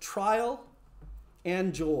both trial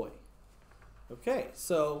and joy. Okay,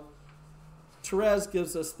 so Therese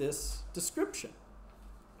gives us this description.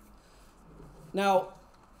 Now,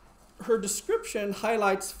 her description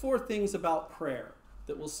highlights 4 things about prayer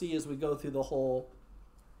that we'll see as we go through the whole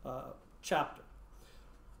chapter.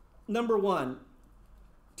 Number 1,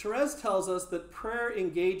 Therese tells us that prayer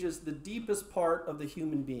engages the deepest part of the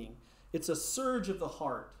human being. It's a surge of the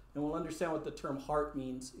heart, and we'll understand what the term heart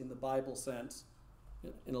means in the Bible sense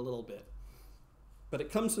in a little bit. But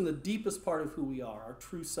it comes from the deepest part of who we are, our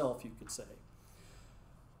true self, you could say.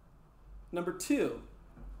 Number 2,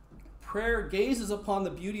 prayer gazes upon the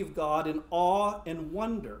beauty of God in awe and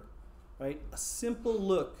wonder, right? A simple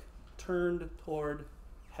look turned toward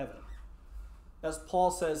heaven. As Paul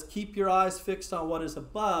says, keep your eyes fixed on what is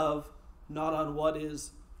above, not on what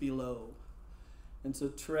is below. And so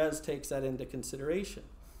Therese takes that into consideration.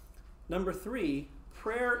 Number 3,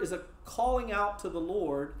 prayer is a calling out to the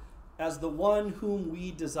Lord as the one whom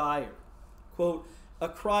we desire. Quote, a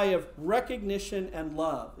cry of recognition and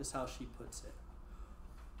love is how she puts it.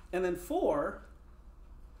 And then 4,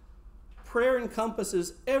 prayer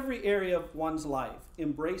encompasses every area of one's life.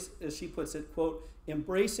 Embrace, as she puts it, quote,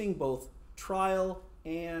 embracing both trial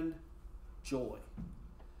and joy.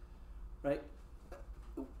 Right?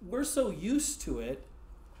 We're so used to it,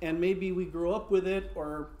 and maybe we grew up with it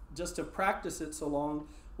or just have practiced it so long,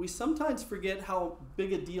 we sometimes forget how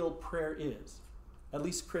big a deal prayer is, at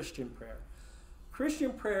least Christian prayer.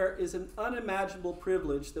 Christian prayer is an unimaginable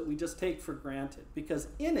privilege that we just take for granted, because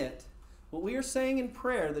in it, what we are saying in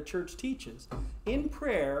prayer, the church teaches, in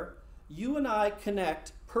prayer, you and I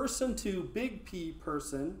connect person to big P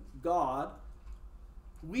person, God.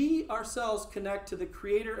 We ourselves connect to the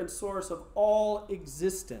creator and source of all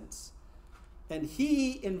existence. And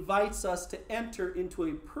he invites us to enter into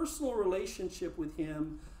a personal relationship with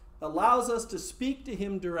him, allows us to speak to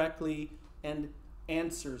him directly, and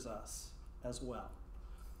answers us as well.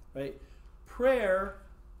 Right? Prayer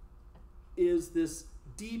is this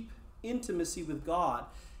deep intimacy with God.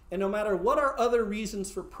 And no matter what our other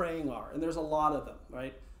reasons for praying are, and there's a lot of them,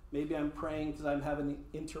 right? Maybe I'm praying because I'm having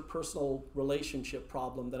an interpersonal relationship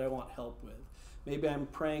problem that I want help with. Maybe I'm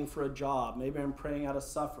praying for a job. Maybe I'm praying out of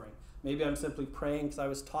suffering. Maybe I'm simply praying because I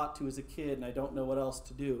was taught to as a kid and I don't know what else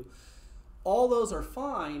to do. All those are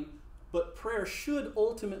fine, but prayer should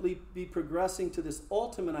ultimately be progressing to this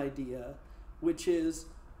ultimate idea, which is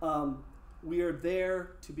we are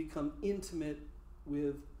there to become intimate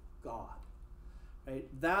with God. Right?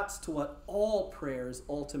 That's to what all prayer is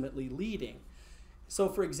ultimately leading. So,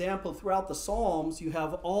 for example, throughout the Psalms, you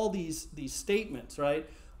have all these statements, right?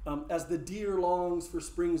 As the deer longs for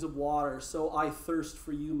springs of water, so I thirst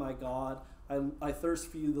for you, my God. I thirst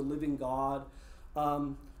for you, the living God.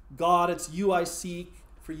 God, it's you I seek.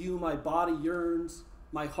 For you, my body yearns.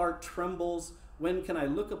 My heart trembles. When can I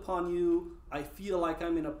look upon you? I feel like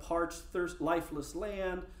I'm in a parched, lifeless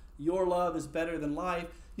land. Your love is better than life.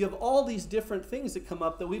 You have all these different things that come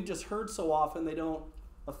up that we've just heard so often they don't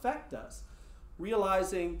affect us.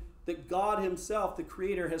 Realizing that God himself, the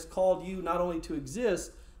Creator, has called you not only to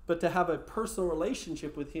exist, but to have a personal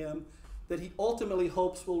relationship with him that he ultimately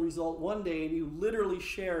hopes will result one day in you literally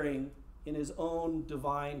sharing in his own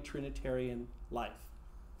divine Trinitarian life.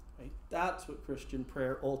 Right? That's what Christian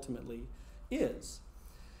prayer ultimately is.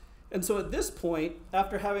 And so at this point,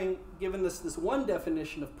 after having given this one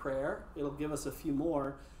definition of prayer, it'll give us a few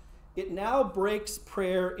more, it now breaks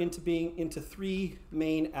prayer into three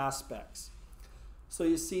main aspects. So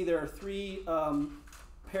you see there are three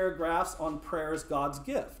paragraphs on prayer as God's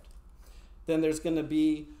gift. Then there's going to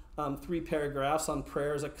be 3 paragraphs on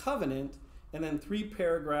prayer as a covenant, and then 3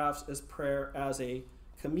 paragraphs as prayer as a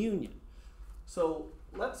communion. So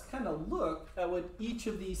let's kind of look at what each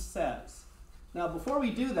of these says. Now, before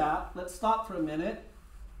we do that, let's stop for a minute.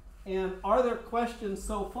 And are there questions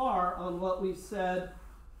so far on what we've said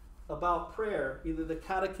about prayer, either the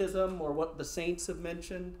Catechism or what the saints have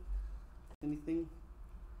mentioned? Anything?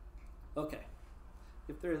 Okay.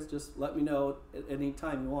 If there is, just let me know at any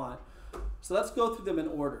time you want. So let's go through them in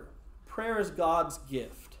order. Prayer is God's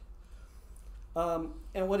gift.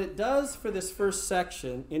 And what it does for this first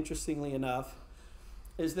section, interestingly enough,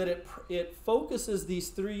 is that it focuses these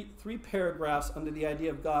three paragraphs under the idea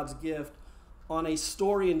of God's gift on a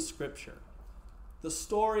story in Scripture. The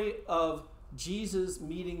story of Jesus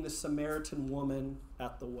meeting the Samaritan woman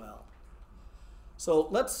at the well.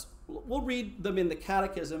 So we'll read them in the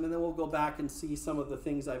Catechism, and then we'll go back and see some of the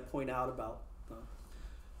things I point out about them.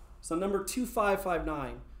 So number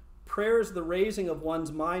 2559, prayer is the raising of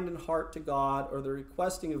one's mind and heart to God, or the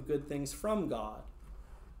requesting of good things from God.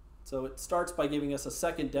 So it starts by giving us a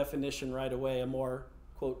second definition right away, a more,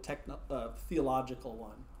 quote, theological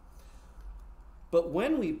one. But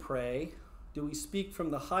when we pray, do we speak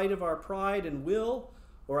from the height of our pride and will,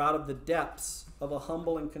 or out of the depths of a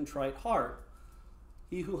humble and contrite heart?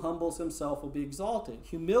 He who humbles himself will be exalted.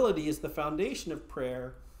 Humility is the foundation of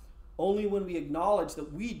prayer. Only when we acknowledge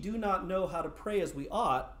that we do not know how to pray as we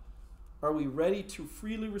ought, are we ready to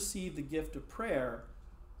freely receive the gift of prayer.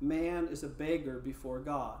 Man is a beggar before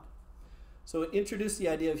God. So it introduced the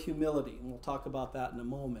idea of humility, and we'll talk about that in a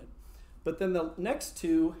moment. But then the next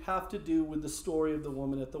two have to do with the story of the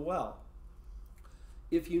woman at the well.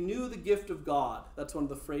 If you knew the gift of God, that's one of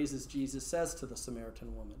the phrases Jesus says to the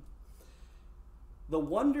Samaritan woman. The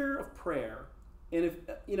wonder of prayer, and if,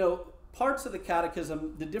 parts of the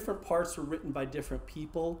Catechism, the different parts were written by different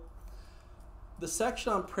people. The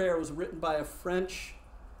section on prayer was written by a French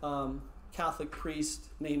Catholic priest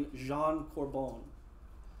named Jean Courbon.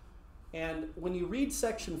 And when you read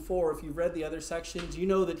section 4, if you've read the other sections, you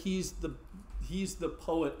know that he's the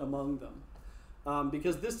poet among them.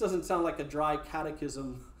 Because this doesn't sound like a dry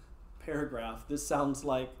catechism paragraph. This sounds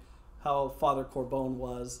like how Father Courbon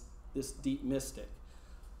was, this deep mystic.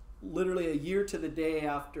 Literally a year to the day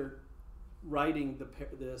after writing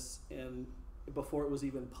this, and before it was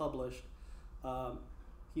even published,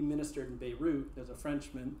 he ministered in Beirut as a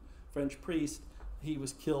French priest. He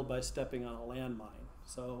was killed by stepping on a landmine.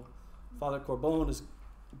 So Father Courbon has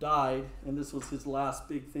died, and this was his last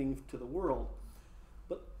big thing to the world.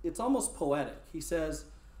 But it's almost poetic. He says,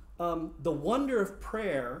 the wonder of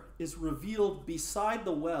prayer is revealed beside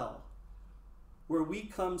the well, where we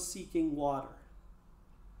come seeking water.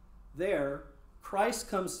 There, Christ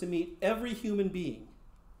comes to meet every human being.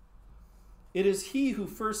 It is he who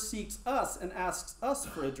first seeks us and asks us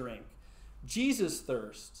for a drink. Jesus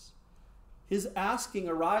thirsts. His asking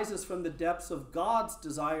arises from the depths of God's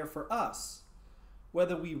desire for us.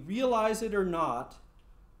 Whether we realize it or not,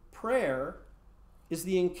 prayer is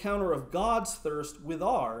the encounter of God's thirst with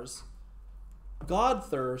ours. God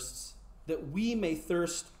thirsts that we may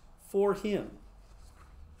thirst for him.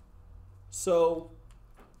 So,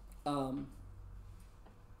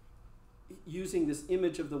 using this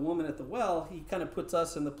image of the woman at the well, he kind of puts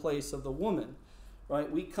us in the place of the woman,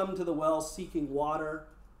 right? We come to the well seeking water,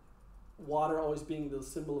 water always being the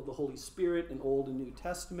symbol of the Holy Spirit in Old and New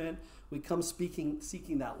Testament. We come seeking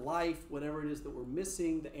that life, whatever it is that we're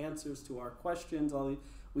missing, the answers to our questions.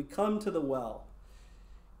 We come to the well.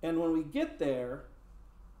 And when we get there,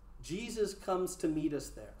 Jesus comes to meet us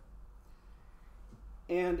there.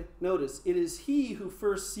 And notice, it is he who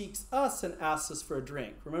first seeks us and asks us for a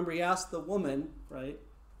drink. Remember, he asked the woman, right,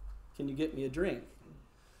 can you get me a drink?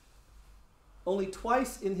 Only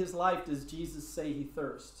twice in his life does Jesus say he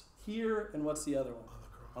thirsts. Here, and what's the other one?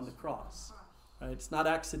 On the cross. Right? It's not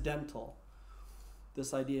accidental,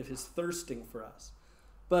 this idea of his thirsting for us.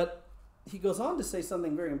 But he goes on to say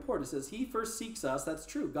something very important. He says, he first seeks us. That's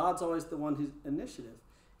true. God's always the one who's initiative.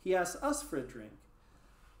 He asks us for a drink.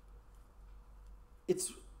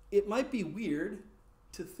 It might be weird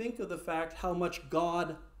to think of the fact how much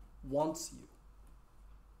God wants you.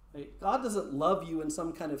 Right? God doesn't love you in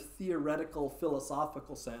some kind of theoretical,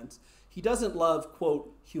 philosophical sense. He doesn't love,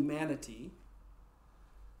 quote, humanity.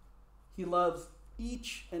 He loves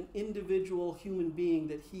each and individual human being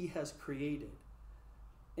that he has created.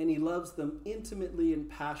 And he loves them intimately and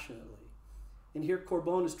passionately. And here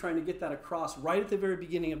Corbon is trying to get that across right at the very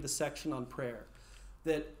beginning of the section on prayer.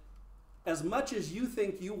 That as much as you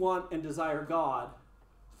think you want and desire God,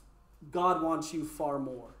 God wants you far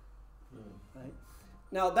more. Right?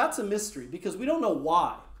 Now, that's a mystery because we don't know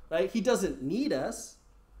why. Right? He doesn't need us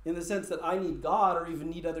in the sense that I need God or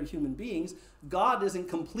even need other human beings. God isn't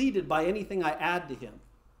completed by anything I add to him.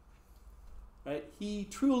 Right?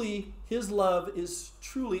 His love is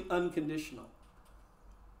truly unconditional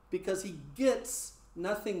because he gets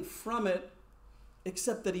nothing from it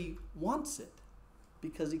except that he wants it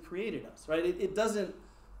because he created us, right?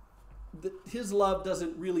 His love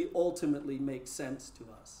doesn't really ultimately make sense to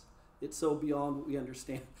us. It's so beyond what we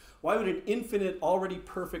understand. Why would an infinite, already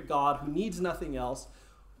perfect God who needs nothing else,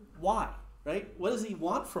 why, right? What does he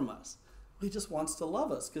want from us? He just wants to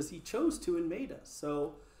love us because he chose to and made us.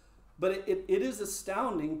 So, but it is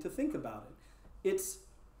astounding to think about it.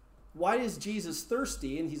 Why is Jesus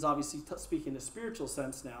thirsty? And he's obviously speaking in a spiritual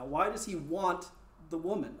sense now. Why does he want the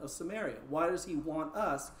woman of Samaria? Why does he want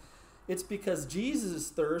us? It's because Jesus'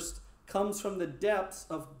 thirst comes from the depths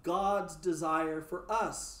of God's desire for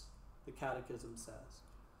us, the Catechism says.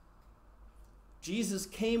 Jesus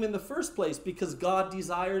came in the first place because God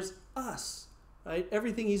desires us, right?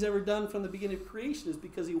 Everything he's ever done from the beginning of creation is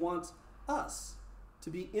because he wants us to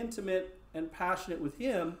be intimate and passionate with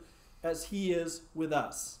him as he is with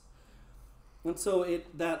us. And so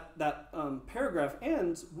that paragraph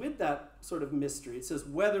ends with that sort of mystery. It says,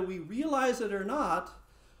 whether we realize it or not,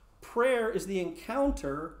 prayer is the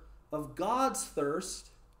encounter of God's thirst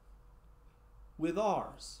with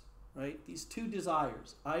ours, right? These two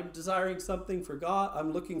desires. I'm desiring something for God.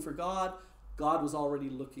 I'm looking for God. God was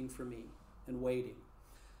already looking for me and waiting.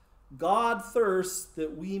 God thirsts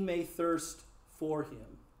that we may thirst for him.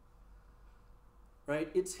 Right?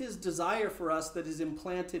 It's his desire for us that is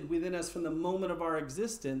implanted within us from the moment of our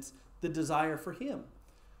existence, the desire for him.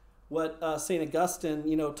 What St.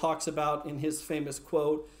 Augustine, talks about in his famous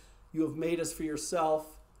quote, you have made us for yourself,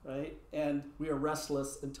 right? And we are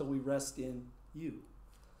restless until we rest in you.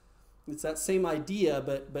 It's that same idea,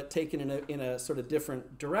 but taken in a sort of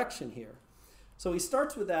different direction here. So he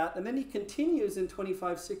starts with that, and then he continues in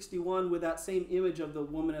 2561 with that same image of the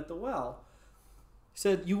woman at the well. He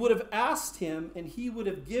said, you would have asked him, and he would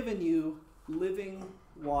have given you living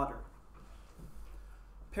water.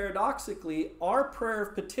 Paradoxically, our prayer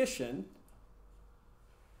of petition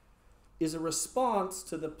is a response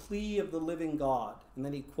to the plea of the living God. And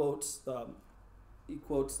then he quotes the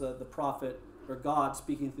prophet, or God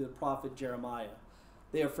speaking through the prophet Jeremiah.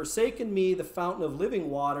 They have forsaken me, the fountain of living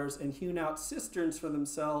waters, and hewn out cisterns for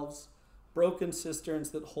themselves, broken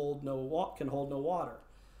cisterns that can hold no water.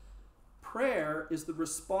 Prayer is the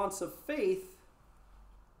response of faith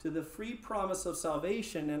to the free promise of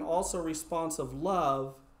salvation and also a response of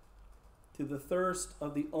love to the thirst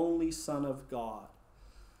of the only Son of God.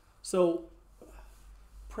 So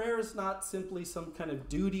prayer is not simply some kind of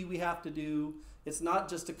duty we have to do. It's not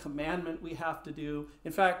just a commandment we have to do.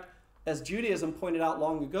 In fact, as Judaism pointed out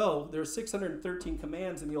long ago, there are 613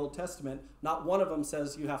 commands in the Old Testament. Not one of them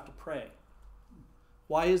says you have to pray.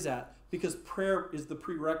 Why is that? Because prayer is the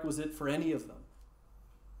prerequisite for any of them.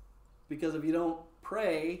 Because if you don't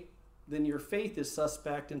pray, then your faith is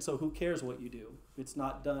suspect, and so who cares what you do? It's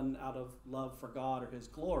not done out of love for God or his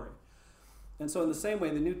glory. And so in the same way,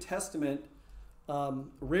 the New Testament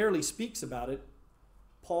rarely speaks about it.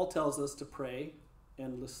 Paul tells us to pray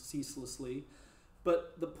and ceaselessly.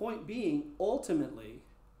 But the point being, ultimately,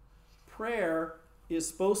 prayer is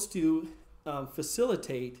supposed to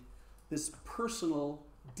facilitate this personal,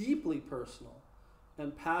 deeply personal,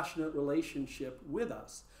 and passionate relationship with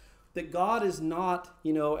us. That God is not,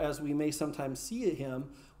 as we may sometimes see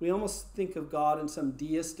him, we almost think of God in some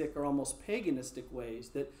deistic or almost paganistic ways,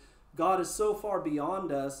 that God is so far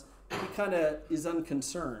beyond us, he kind of is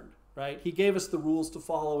unconcerned, right? He gave us the rules to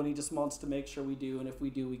follow, and he just wants to make sure we do, and if we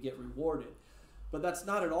do, we get rewarded. But that's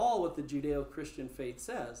not at all what the Judeo-Christian faith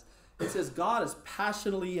says. It says God is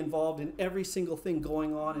passionately involved in every single thing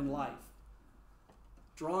going on in life,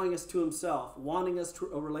 drawing us to himself, wanting us to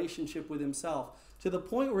a relationship with himself, to the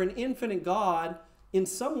point where an infinite God, in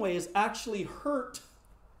some ways, actually hurt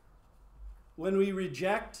when we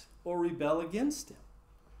reject or rebel against him.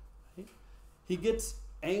 Right? He gets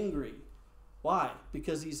angry. Why?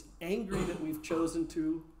 Because he's angry that we've chosen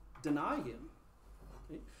to deny him.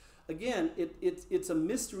 Okay? Again, it's a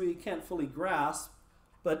mystery we can't fully grasp,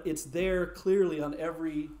 but it's there clearly on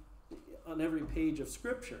every page of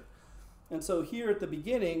Scripture. And so here at the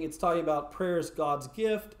beginning, it's talking about prayer as God's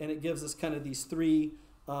gift, and it gives us kind of these three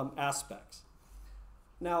aspects.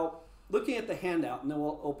 Now, looking at the handout, and then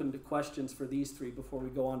we'll open to questions for these three before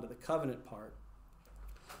we go on to the covenant part.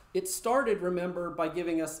 It started, remember, by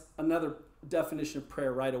giving us another definition of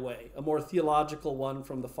prayer right away, a more theological one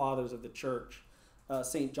from the fathers of the church,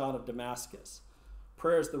 St. John of Damascus.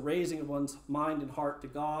 Prayer is the raising of one's mind and heart to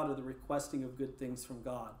God, or the requesting of good things from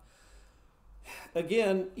God.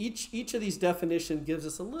 Again, each of these definitions gives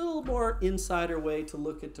us a little more insider way to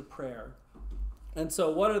look into prayer. And so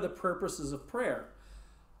what are the purposes of prayer?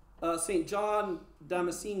 St. John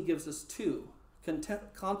Damascene gives us two.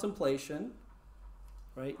 Contemplation,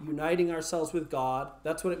 right? Uniting ourselves with God.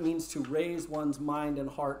 That's what it means to raise one's mind and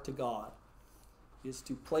heart to God. Is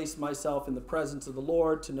to place myself in the presence of the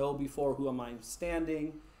Lord, to know before whom I'm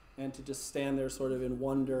standing, and to just stand there sort of in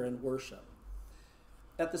wonder and worship.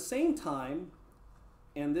 At the same time,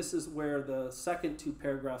 and this is where the second two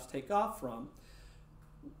paragraphs take off from,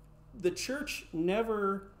 the church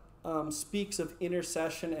never speaks of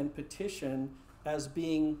intercession and petition as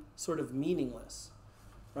being sort of meaningless,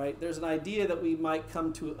 right? There's an idea that we might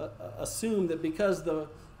come to assume that because the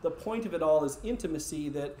point of it all is intimacy,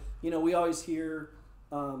 that, we always hear,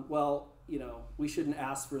 we shouldn't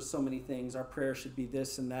ask for so many things. Our prayer should be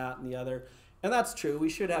this and that and the other. And that's true. We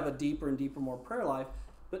should have a deeper and deeper, more prayer life,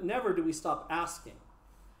 but never do we stop asking.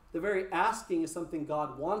 The very asking is something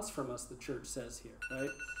God wants from us, the church says here, right?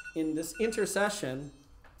 In this intercession,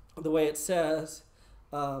 the way it says,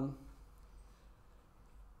 our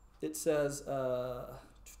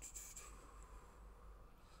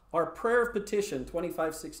prayer of petition,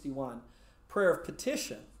 2561, prayer of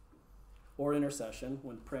petition or intercession,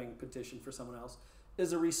 when praying petition for someone else,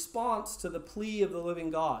 is a response to the plea of the living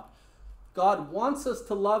God. God wants us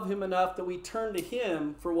to love him enough that we turn to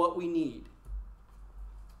him for what we need.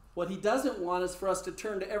 What he doesn't want is for us to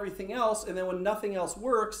turn to everything else, and then when nothing else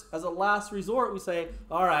works, as a last resort, we say,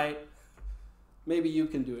 all right, maybe you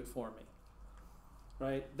can do it for me.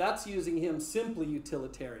 Right? That's using him simply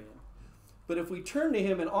utilitarian. But if we turn to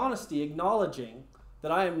him in honesty, acknowledging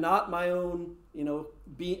that I am not my own, I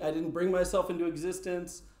didn't bring myself into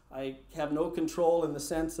existence, I have no control in the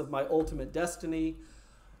sense of my ultimate destiny,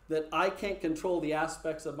 that I can't control the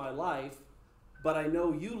aspects of my life, but I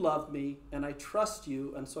know you love me and I trust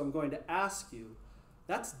you, and so I'm going to ask you.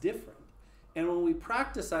 That's different. And when we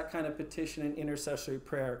practice that kind of petition and intercessory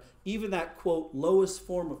prayer, even that, quote, lowest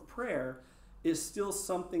form of prayer is still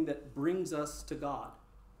something that brings us to God.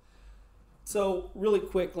 So really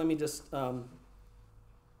quick, let me just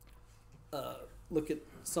look at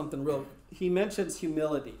something real. He mentions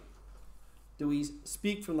humility. Do we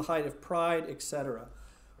speak from the height of pride, etc.?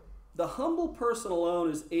 The humble person alone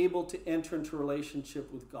is able to enter into a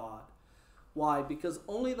relationship with God. Why? Because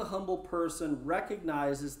only the humble person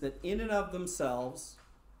recognizes that in and of themselves,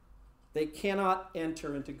 they cannot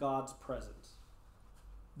enter into God's presence.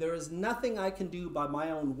 There is nothing I can do by my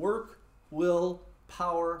own work, will,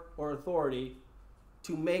 power, or authority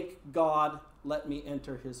to make God let me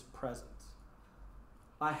enter his presence.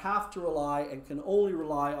 I have to rely and can only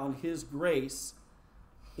rely on his grace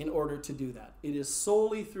in order to do that. It is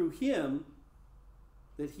solely through him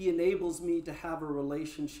that he enables me to have a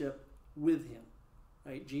relationship with him,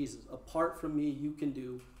 right? Jesus, apart from me, you can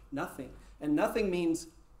do nothing. And nothing means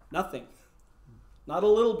nothing. Not a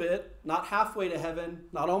little bit, not halfway to heaven,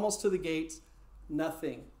 not almost to the gates,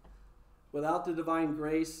 nothing. Without the divine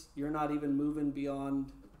grace, you're not even moving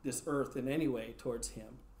beyond this earth in any way towards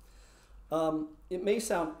him. It may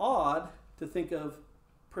sound odd to think of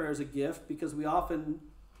prayer as a gift because we often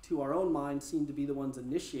to our own minds, seem to be the ones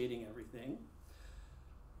initiating everything.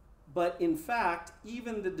 But in fact,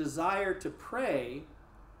 even the desire to pray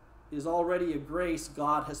is already a grace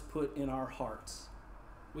God has put in our hearts.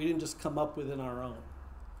 We didn't just come up with it on our own.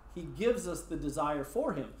 He gives us the desire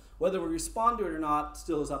for him. Whether we respond to it or not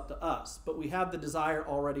still is up to us, but we have the desire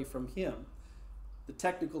already from him. The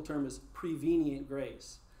technical term is prevenient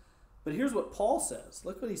grace. But here's what Paul says.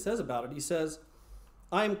 Look what he says about it. He says,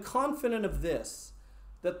 I am confident of this,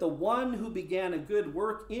 that the one who began a good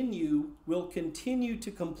work in you will continue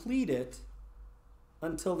to complete it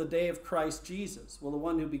until the day of Christ Jesus. Well, the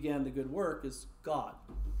one who began the good work is God.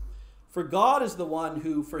 For God is the one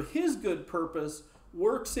who, for his good purpose,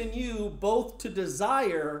 works in you both to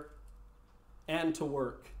desire and to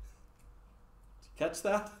work. Did you catch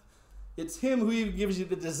that? It's him who even gives you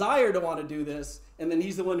the desire to want to do this, and then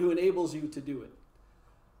he's the one who enables you to do it.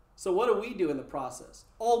 So what do we do in the process?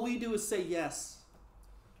 All we do is say yes.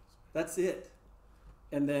 That's it.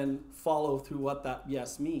 And then follow through what that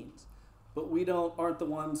yes means. But we aren't the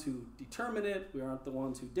ones who determine it. We aren't the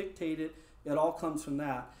ones who dictate it. It all comes from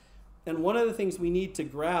that. And one of the things we need to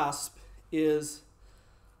grasp is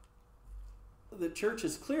the church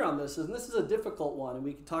is clear on this, and this is a difficult one, and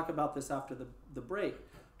we can talk about this after the break.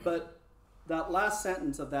 But that last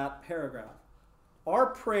sentence of that paragraph, our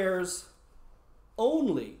prayers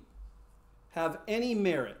only have any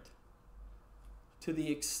merit to the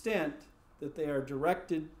extent that they are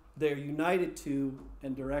united to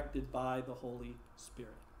and directed by the Holy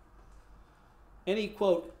Spirit. Any,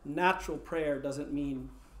 quote, natural prayer doesn't mean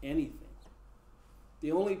anything.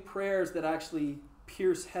 The only prayers that actually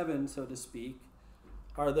pierce heaven, so to speak,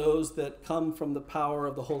 are those that come from the power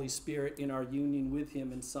of the Holy Spirit in our union with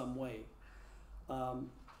him in some way.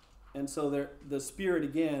 And so the Spirit,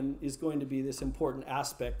 again, is going to be this important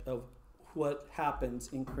aspect of what happens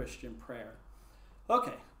in Christian prayer.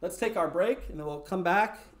 Okay, let's take our break, and then we'll come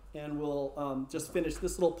back, and we'll just finish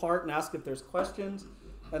this little part and ask if there's questions,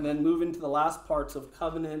 and then move into the last parts of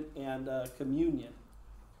covenant and communion.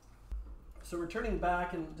 So returning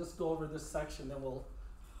back and just go over this section, then we'll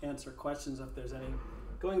answer questions if there's any.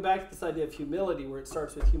 Going back to this idea of humility, where it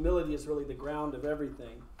starts with humility is really the ground of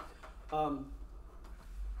everything.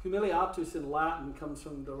 Humiliatus in Latin comes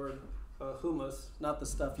from the word humus, not the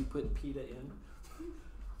stuff you put pita in,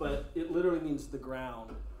 but it literally means the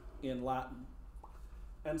ground in Latin.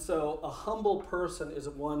 And so a humble person is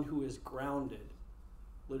one who is grounded,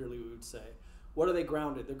 literally we would say. What are they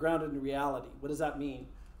grounded? They're grounded in reality. What does that mean?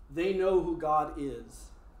 They know who God is,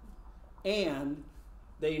 and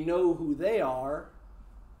they know who they are,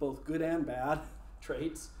 both good and bad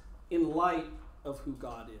traits, in light of who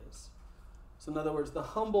God is. So in other words, the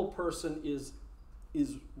humble person is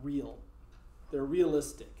real. They're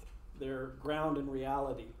realistic. They're grounded in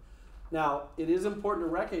reality. Now, it is important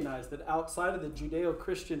to recognize that outside of the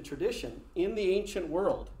Judeo-Christian tradition, in the ancient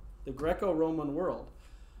world, the Greco-Roman world,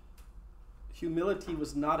 humility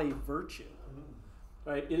was not a virtue.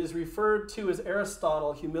 Right? It is referred to as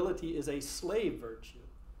Aristotle, humility is a slave virtue.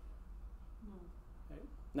 Right?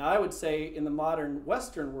 Now, I would say in the modern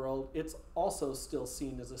Western world, it's also still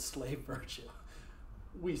seen as a slave virtue.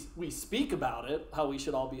 We speak about it, how we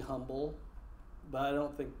should all be humble, but I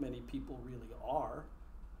don't think many people really are.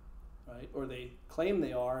 Right? Or they claim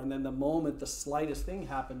they are, and then the moment the slightest thing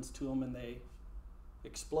happens to them and they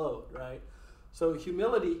explode, right? So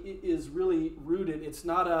humility is really rooted. It's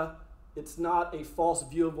not a false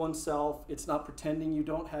view of oneself. It's not pretending you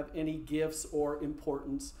don't have any gifts or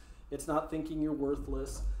importance. It's not thinking you're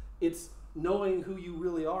worthless. It's knowing who you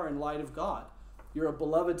really are in light of God. You're a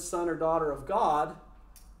beloved son or daughter of God,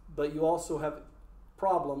 but you also have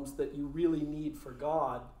problems that you really need for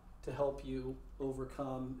God to help you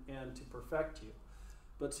overcome and to perfect you.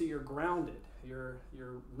 But so you're grounded. You're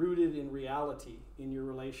rooted in reality in your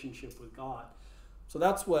relationship with God. So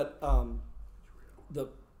that's what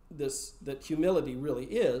that humility really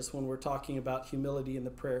is when we're talking about humility in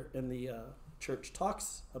the prayer, and the church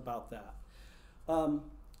talks about that.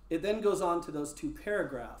 It then goes on to those two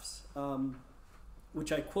paragraphs,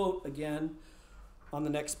 which I quote again on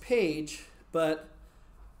the next page, but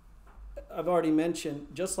I've already mentioned,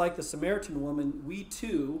 just like the Samaritan woman, we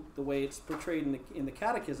too, the way it's portrayed in the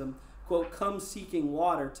Catechism, quote, come seeking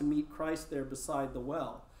water to meet Christ there beside the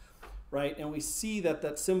well. Right? And we see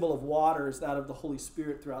that symbol of water is that of the Holy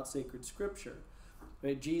Spirit throughout sacred Scripture.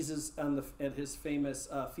 Right? Jesus, at his famous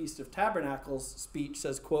Feast of Tabernacles speech,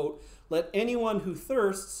 says, quote, let anyone who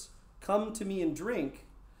thirsts come to me and drink.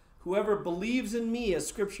 Whoever believes in me, as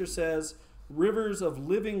Scripture says, rivers of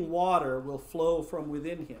living water will flow from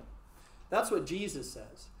within him. That's what Jesus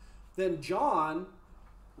says. Then John,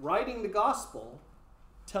 writing the gospel,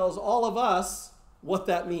 tells all of us what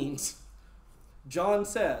that means. John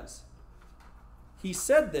says, he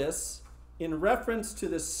said this in reference to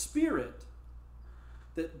the Spirit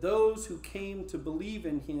that those who came to believe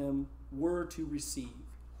in him were to receive.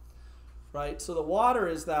 Right? So the water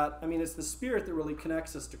is that, it's the Spirit that really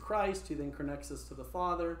connects us to Christ, who then connects us to the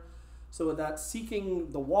Father. So with that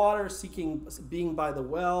seeking the water, seeking being by the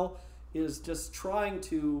well, is just trying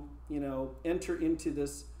to, enter into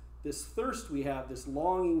this thirst we have, this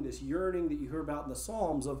longing, this yearning that you hear about in the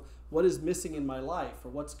Psalms of what is missing in my life,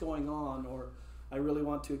 or what's going on, or I really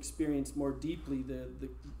want to experience more deeply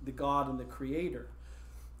the God and the Creator.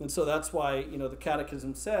 And so that's why, the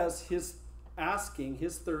Catechism says his asking,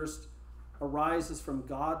 his thirst arises from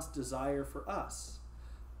God's desire for us.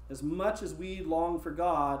 As much as we long for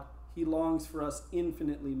God, he longs for us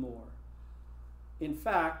infinitely more. In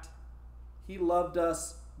fact, he loved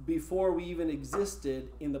us before we even existed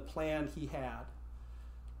in the plan he had.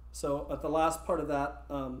 So at the last part of that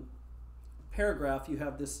paragraph, you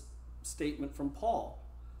have this statement from Paul.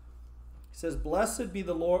 He says, "Blessed be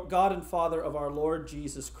the Lord, God and Father of our Lord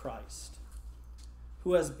Jesus Christ,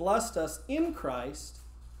 who has blessed us in Christ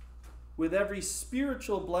with every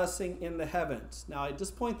spiritual blessing in the heavens." Now, I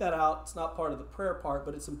just point that out. It's not part of the prayer part,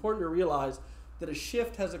 but it's important to realize that a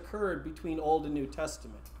shift has occurred between Old and New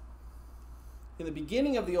Testament. In the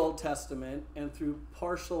beginning of the Old Testament and through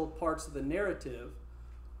partial parts of the narrative,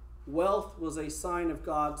 wealth was a sign of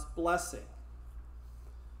God's blessing.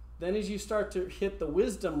 Then as you start to hit the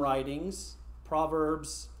wisdom writings,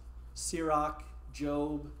 Proverbs, Sirach,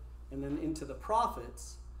 Job, and then into the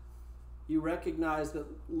prophets, you recognize that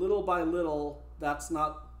little by little, that's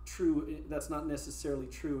not true. That's not necessarily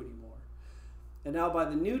true anymore. And now by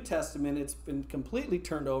the New Testament, it's been completely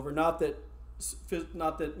turned over. Not that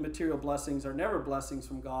material blessings are never blessings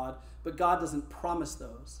from God, but God doesn't promise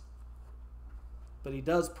those. But he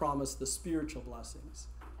does promise the spiritual blessings: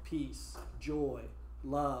 peace, joy,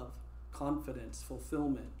 love, confidence,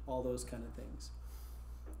 fulfillment, all those kind of things.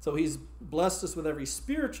 So he's blessed us with every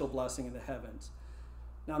spiritual blessing in the heavens.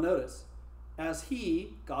 Now notice, as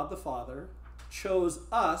he, God the Father, chose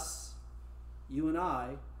us, you and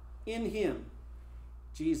I, in him,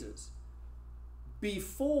 Jesus,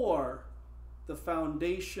 before the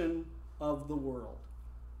foundation of the world.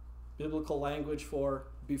 Biblical language for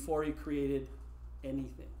before he created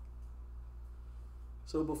anything.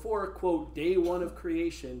 So before, quote, day one of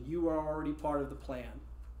creation, you are already part of the plan.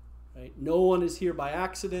 Right? No one is here by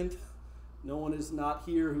accident. No one is not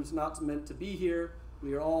here who's not meant to be here.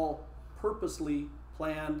 We are all purposely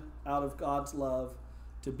planned out of God's love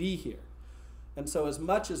to be here. And so as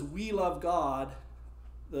much as we love God,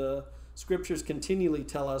 the scriptures continually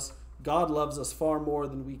tell us God loves us far more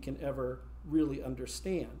than we can ever really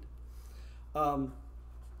understand.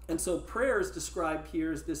 And so prayer is described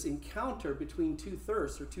here as this encounter between two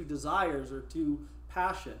thirsts or two desires or two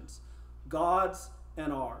passions, God's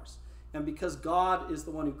and ours. And because God is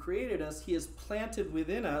the one who created us, he has planted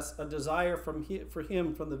within us a desire for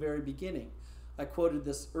him from the very beginning. I quoted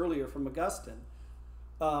this earlier from Augustine.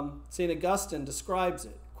 St. Augustine describes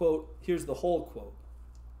it. Quote, here's the whole quote.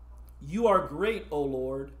 "You are great, O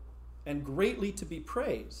Lord, and greatly to be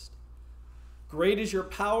praised. Great is your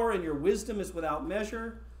power, and your wisdom is without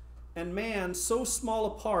measure, and man, so small a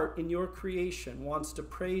part in your creation, wants to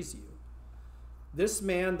praise you. This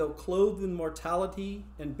man, though clothed in mortality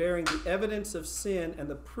and bearing the evidence of sin and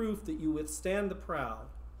the proof that you withstand the proud,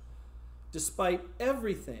 despite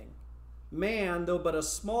everything, man, though but a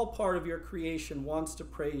small part of your creation, wants to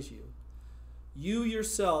praise you. You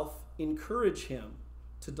yourself encourage him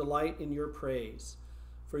to delight in your praise,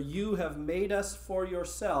 for you have made us for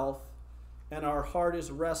yourself, and our heart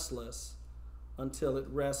is restless until it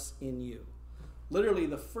rests in you." Literally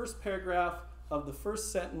the first paragraph of the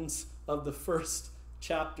first sentence of the first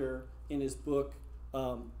chapter in his book,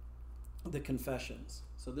 The Confessions.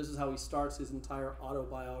 So this is how he starts his entire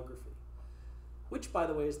autobiography, which, by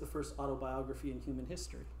the way, is the first autobiography in human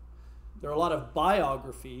history. There are a lot of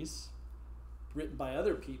biographies written by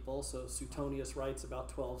other people. So Suetonius writes about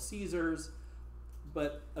 12 Caesars,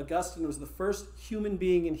 but Augustine was the first human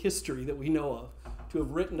being in history that we know of to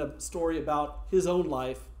have written a story about his own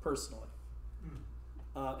life personally.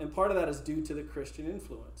 And part of that is due to the Christian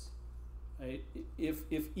influence. Right?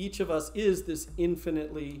 If each of us is this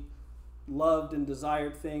infinitely loved and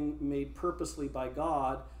desired thing made purposely by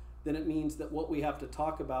God, then it means that what we have to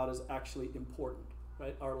talk about is actually important.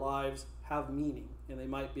 Right? Our lives have meaning, and they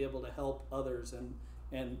might be able to help others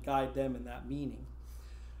and guide them in that meaning.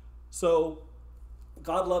 So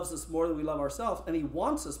God loves us more than we love ourselves, and he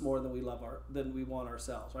wants us more than we want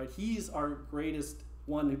ourselves. Right? He's our greatest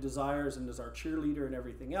one who desires and is our cheerleader and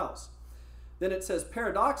everything else. Then it says,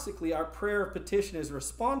 paradoxically, our prayer of petition is a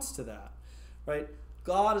response to that, right?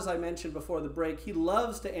 God, as I mentioned before the break, he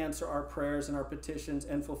loves to answer our prayers and our petitions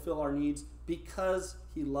and fulfill our needs because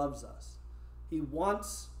he loves us. He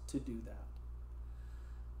wants to do that.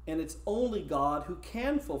 And it's only God who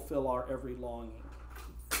can fulfill our every longing.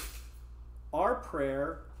 Our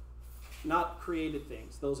prayer, not created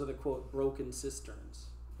things. Those are the, quote, broken cisterns,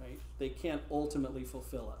 right? They can't ultimately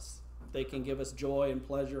fulfill us. They can give us joy and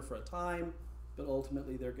pleasure for a time, but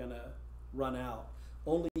ultimately they're going to run out.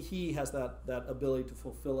 Only he has that ability to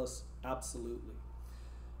fulfill us absolutely.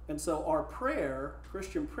 And so our prayer,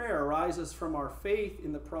 Christian prayer, arises from our faith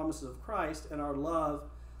in the promises of Christ and our love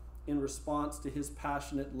in response to his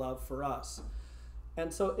passionate love for us.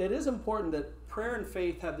 And so it is important that prayer and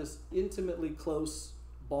faith have this intimately close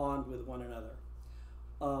bond with one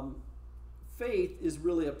another. Faith is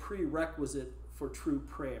really a prerequisite for true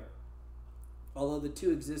prayer, although the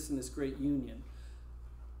two exist in this great union.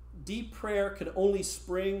 Deep prayer can only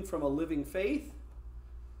spring from a living faith,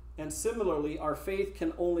 and similarly, our faith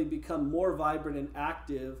can only become more vibrant and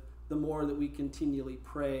active the more that we continually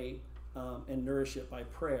pray and nourish it by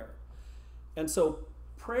prayer. And so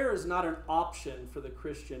prayer is not an option for the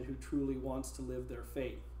Christian who truly wants to live their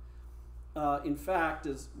faith. In fact,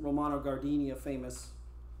 as Romano Guardini, a famous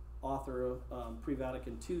author of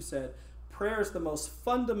pre-Vatican II, said, prayer is the most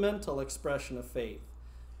fundamental expression of faith.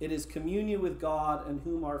 It is communion with God in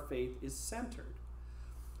whom our faith is centered.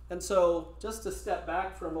 And so, just to step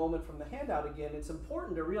back for a moment from the handout again, it's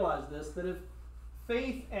important to realize this, that if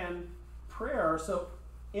faith and prayer are so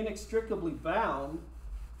inextricably bound,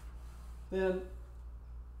 then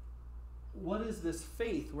what is this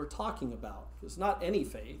faith we're talking about? It's not any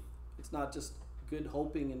faith. It's not just good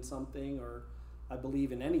hoping in something or I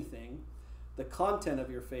believe in anything. The content of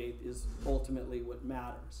your faith is ultimately what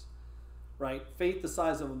matters, right? Faith the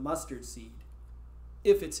size of a mustard seed,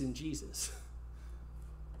 if it's in Jesus.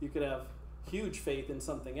 You could have huge faith in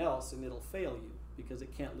something else and it'll fail you because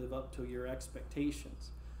it can't live up to your expectations.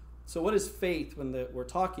 So what is faith when we're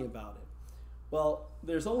talking about it? Well,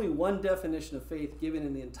 there's only one definition of faith given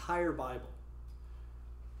in the entire Bible.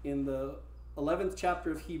 In the 11th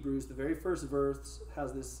chapter of Hebrews, the very first verse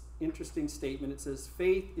has this interesting statement. It says,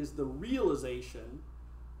 faith is the realization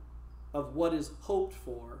of what is hoped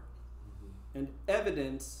for and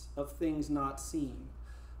evidence of things not seen.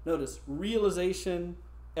 Notice, realization,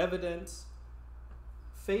 evidence.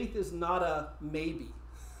 Faith is not a maybe.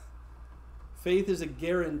 Faith is a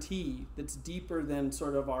guarantee that's deeper than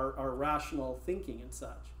sort of our rational thinking and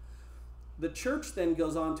such. The church then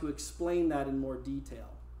goes on to explain that in more detail.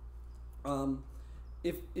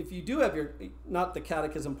 If you do have your, not the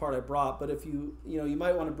catechism part I brought, but if you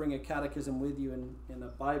might want to bring a catechism with you in a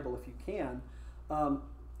Bible if you can.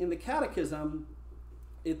 In the catechism,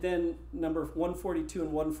 it then, number 142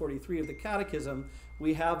 and 143 of the catechism,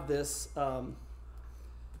 we have this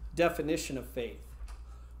definition of faith.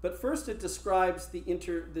 But first it describes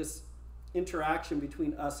this interaction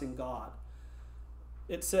between us and God.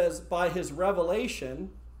 It says, by his revelation,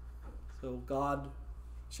 so God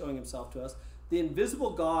showing himself to us, the invisible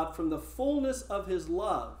God from the fullness of his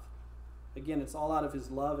love, again, it's all out of his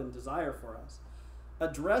love and desire for us,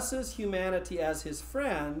 addresses humanity as his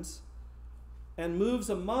friends and moves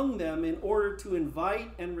among them in order to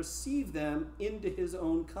invite and receive them into his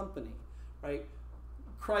own company, right?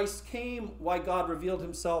 Christ came, why God revealed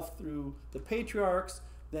himself through the patriarchs,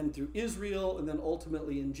 then through Israel, and then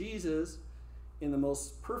ultimately in Jesus in the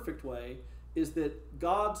most perfect way, is that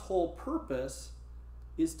God's whole purpose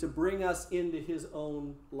is to bring us into his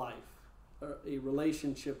own life, a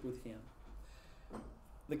relationship with him.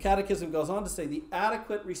 The Catechism goes on to say the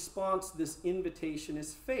adequate response to this invitation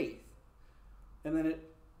is faith. And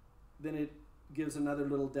then it gives another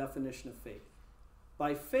little definition of faith.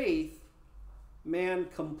 By faith, man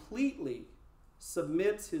completely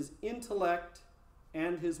submits his intellect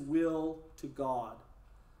and his will to God.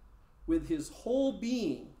 With his whole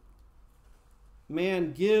being,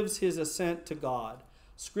 man gives his assent to God.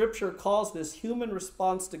 Scripture calls this human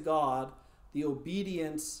response to God the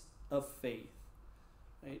obedience of faith.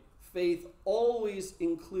 Right? Faith always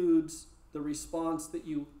includes the response that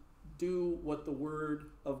you do what the Word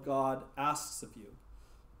of God asks of you.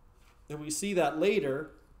 And we see that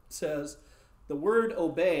later. It says, the word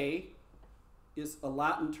obey is a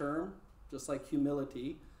Latin term, just like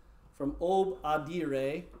humility, from ob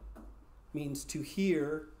adire, means to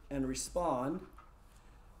hear and respond.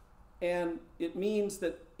 And it means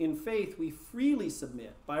that in faith, we freely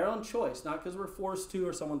submit by our own choice, not because we're forced to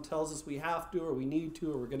or someone tells us we have to or we need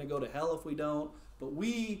to or we're going to go to hell if we don't, but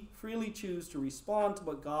we freely choose to respond to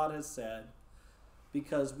what God has said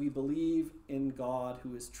because we believe in God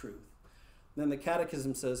who is truth. Then the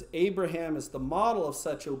Catechism says, Abraham is the model of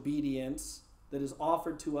such obedience that is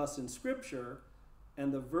offered to us in Scripture,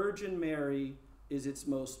 and the Virgin Mary is its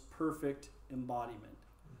most perfect embodiment.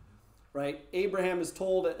 Right? Abraham is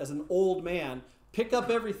told as an old man, pick up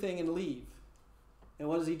everything and leave. And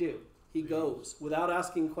what does he do? He goes without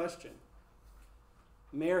asking question.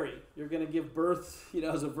 Mary, you're going to give birth,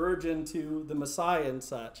 as a virgin to the Messiah and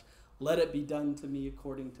such. Let it be done to me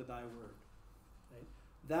according to thy word. Right?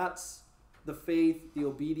 That's the faith, the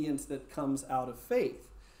obedience that comes out of faith.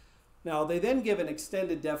 Now, they then give an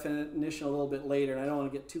extended definition a little bit later, and I don't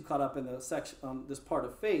want to get too caught up in the section this part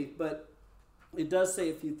of faith, but it does say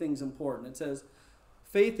a few things important. It says,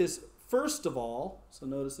 faith is first of all, so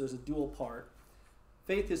notice there's a dual part,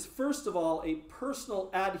 faith is first of all a personal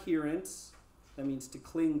adherence, that means to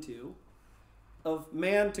cling to, of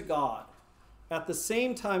man to God. At the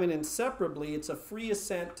same time and inseparably, it's a free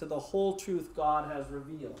assent to the whole truth God has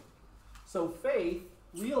revealed. So faith,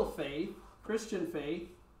 real faith, Christian faith,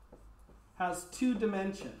 has two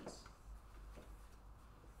dimensions.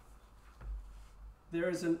 There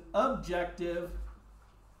is an objective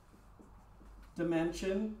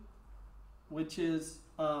dimension, which is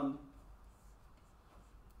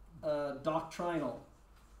doctrinal.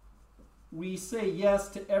 We say yes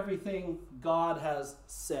to everything God has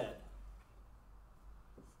said.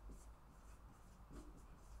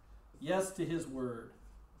 Yes to his word.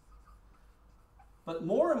 But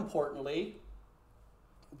more importantly,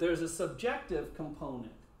 there's a subjective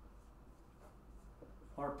component,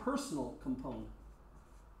 our personal component.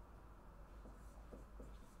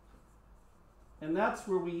 And that's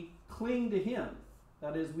where we cling to him.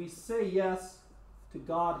 That is, we say yes to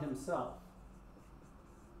God himself.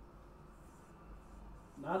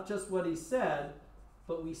 Not just what he said,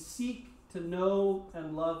 but we seek to know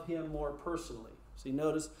and love him more personally. So you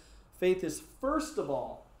notice, faith is first of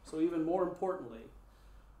all, so even more importantly,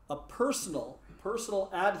 a personal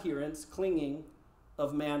adherence, clinging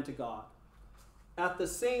of man to God. At the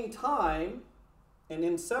same time, and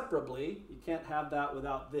inseparably, you can't have that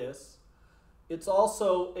without this, it's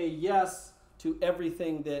also a yes to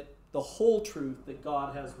everything that the whole truth that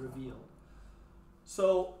God has revealed.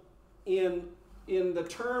 So in the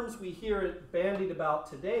terms we hear it bandied about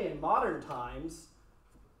today in modern times,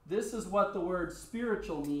 this is what the word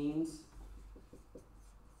spiritual means,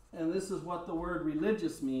 and this is what the word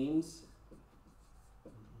religious means.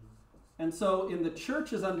 And so in the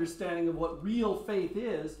church's understanding of what real faith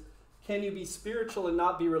is, can you be spiritual and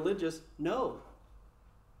not be religious? No.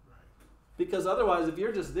 Because otherwise, if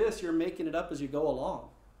you're just this, you're making it up as you go along.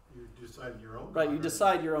 You decide your own. Right, you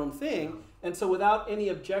decide your own thing. Yeah. And so without any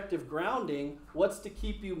objective grounding, what's to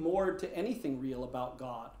keep you moored to anything real about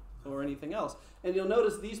God or anything else? And you'll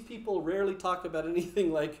notice these people rarely talk about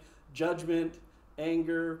anything like judgment,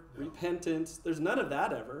 anger, repentance. There's none of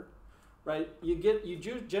that ever. Right? You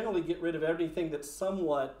generally get rid of everything that's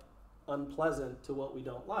somewhat unpleasant to what we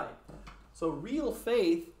don't like. So real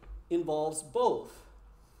faith involves both.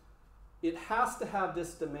 It has to have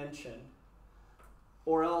this dimension,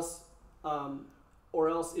 or else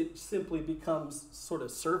it simply becomes sort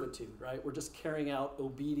of servitude, right? We're just carrying out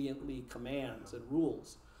obediently commands and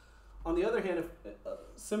rules. On the other hand,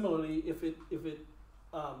 similarly, if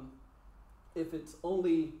it's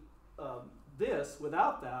only this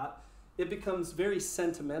without that, it becomes very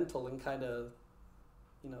sentimental and kind of,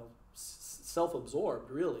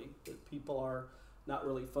 self-absorbed, really. That people are not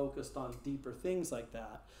really focused on deeper things like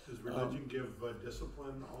that. Does religion give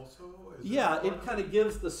discipline also? It kind of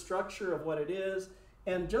gives the structure of what it is.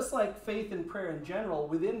 And just like faith and prayer in general,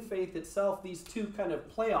 within faith itself, these two kind of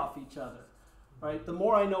play off each other. Right? The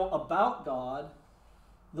more I know about God,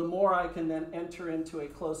 the more I can then enter into a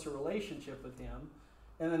closer relationship with him.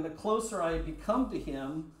 And then the closer I become to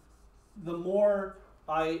him, the more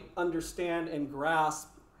I understand and grasp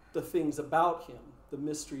the things about him, the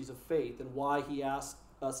mysteries of faith, and why he asks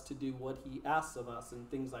us to do what he asks of us and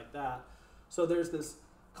things like that. So there's this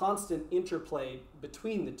constant interplay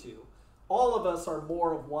between the two. All of us are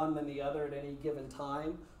more of one than the other at any given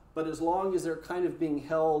time, but as long as they're kind of being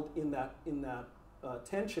held in that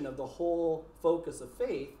tension of the whole focus of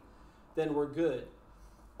faith, then we're good.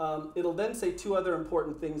 It'll then say two other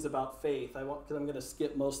important things about faith, because I'm going to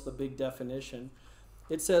skip most of the big definition.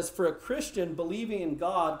 It says, for a Christian, believing in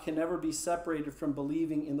God can never be separated from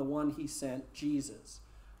believing in the one he sent, Jesus.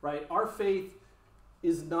 Right? Our faith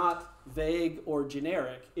is not vague or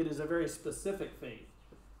generic. It is a very specific faith.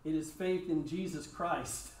 It is faith in Jesus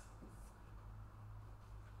Christ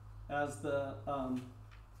as the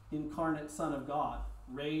incarnate Son of God,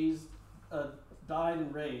 died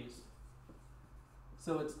and raised.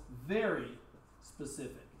 So it's very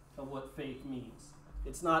specific of what faith means.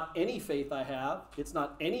 It's not any faith I have. It's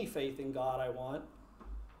not any faith in God I want.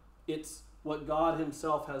 It's what God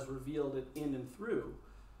himself has revealed it in and through.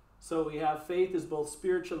 So we have faith is both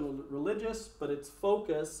spiritual and religious, but its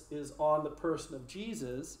focus is on the person of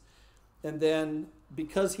Jesus. And then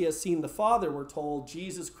because he has seen the Father, we're told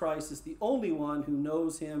Jesus Christ is the only one who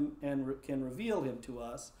knows him and can reveal him to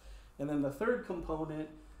us. And then the third component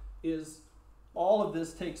is all of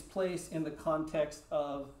this takes place in the context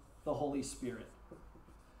of the Holy Spirit.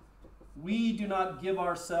 We do not give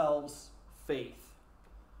ourselves faith.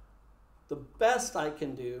 The best I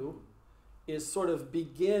can do is sort of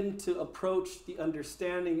begin to approach the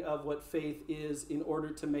understanding of what faith is in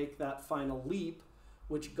order to make that final leap,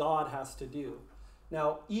 which God has to do.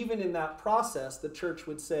 Now, even in that process, the church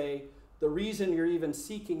would say, the reason you're even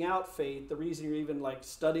seeking out faith, the reason you're even like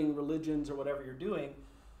studying religions or whatever you're doing,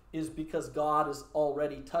 is because God is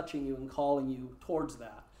already touching you and calling you towards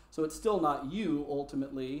that. So it's still not you,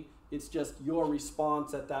 ultimately. It's just your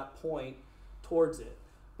response at that point towards it.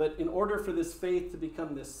 But in order for this faith to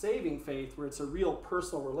become this saving faith, where it's a real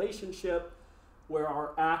personal relationship, where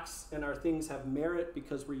our acts and our things have merit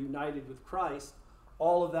because we're united with Christ,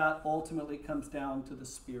 all of that ultimately comes down to the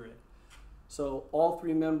Spirit. So all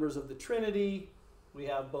three members of the Trinity, we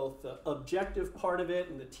have both the objective part of it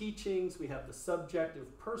and the teachings, we have the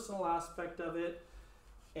subjective personal aspect of it,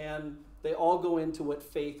 and they all go into what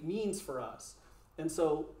faith means for us. And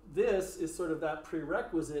so this is sort of that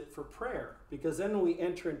prerequisite for prayer, because then when we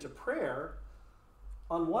enter into prayer,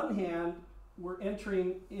 on one hand, we're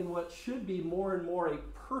entering in what should be more and more a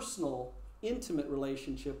personal, intimate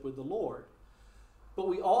relationship with the Lord. But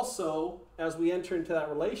we also, as we enter into that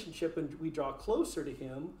relationship and we draw closer to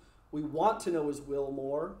him, we want to know his will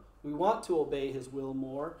more, we want to obey his will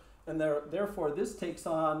more, and therefore this takes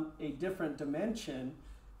on a different dimension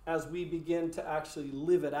as we begin to actually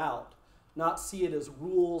live it out. Not see it as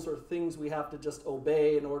rules or things we have to just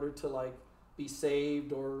obey in order to like be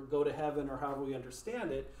saved or go to heaven or however we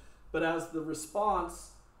understand it, but as the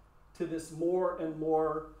response to this more and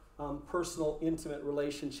more personal, intimate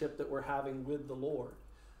relationship that we're having with the Lord.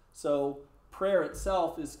 So prayer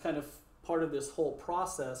itself is kind of part of this whole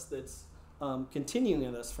process that's continuing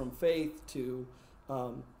in us from faith to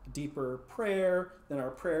deeper prayer. Then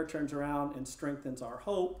our prayer turns around and strengthens our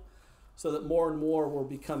hope, so that more and more we're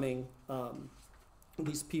becoming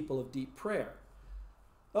these people of deep prayer.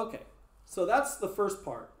 Okay, so that's the first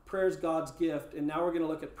part. Prayer is God's gift, and now we're going to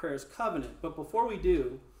look at prayer's covenant. But before we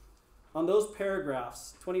do, on those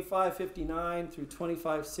paragraphs, 2559 through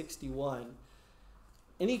 2561,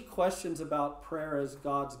 any questions about prayer as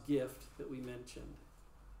God's gift that we mentioned?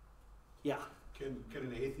 Yeah? Can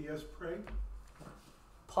an atheist pray?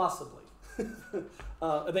 Possibly.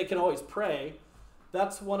 They can always pray.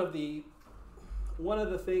 That's one of the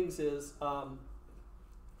things is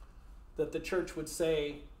that the church would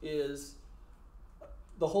say is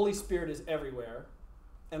the Holy Spirit is everywhere,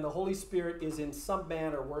 and the Holy Spirit is in some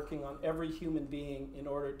manner working on every human being in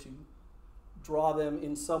order to draw them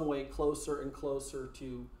in some way closer and closer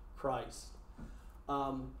to Christ.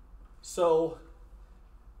 So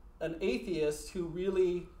an atheist who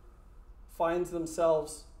really finds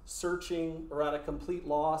themselves searching or at a complete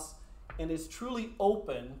loss and is truly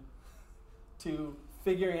open to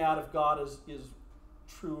figuring out if God is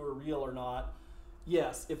true or real or not,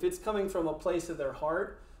 yes, if it's coming from a place of their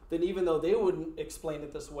heart, then even though they wouldn't explain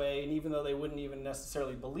it this way, and even though they wouldn't even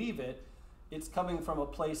necessarily believe it, it's coming from a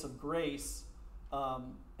place of grace.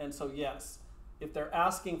 And so yes, if they're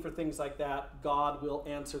asking for things like that, God will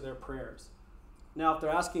answer their prayers. Now, if they're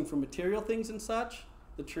asking for material things and such,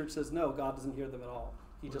 the church says no, God doesn't hear them at all.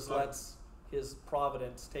 He just lets his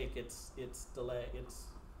providence take its delay, its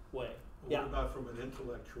way. What about from an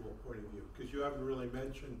intellectual point of view? Because you haven't really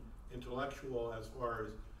mentioned intellectual as far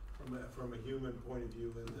as from a human point of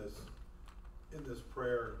view in this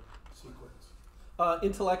prayer sequence.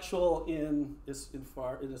 Intellectual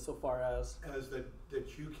so far as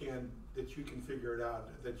that you can figure it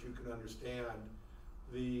out, that you can understand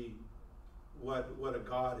what a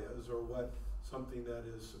God is, or what something that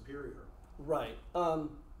is superior. Right.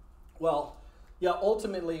 Well, yeah.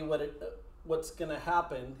 Ultimately, what's going to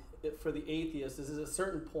happen for the atheist is, at a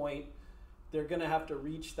certain point, they're going to have to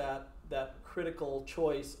reach that critical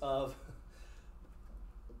choice of,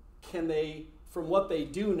 can they, from what they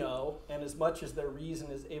do know, and as much as their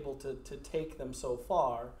reason is able to take them so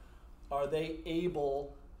far, are they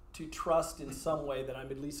able to trust in some way that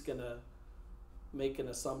I'm at least going to make an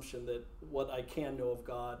assumption that what I can know of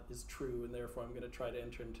God is true, and therefore I'm going to try to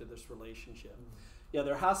enter into this relationship. Yeah,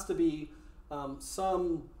 there has to be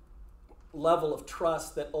some level of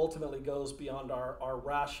trust that ultimately goes beyond our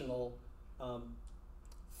rational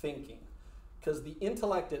thinking. Because the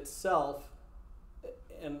intellect itself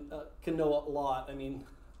can know a lot. I mean,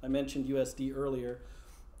 I mentioned USD earlier.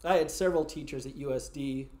 I had several teachers at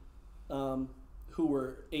USD who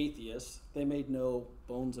were atheists. They made no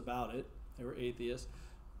bones about it. They were atheists.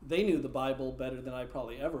 They knew the Bible better than I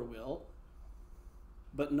probably ever will,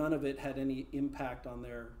 but none of it had any impact on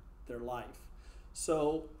their life.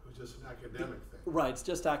 So it was just an academic thing. Right, it's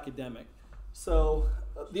just academic. So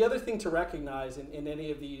the other thing to recognize in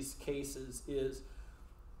any of these cases is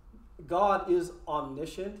God is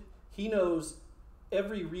omniscient. He knows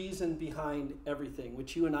every reason behind everything,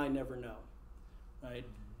 which you and I never know, right?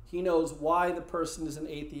 He knows why the person is an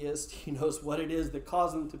atheist. He knows what it is that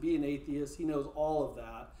caused them to be an atheist. He knows all of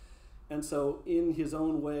that. And so in his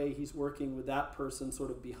own way, he's working with that person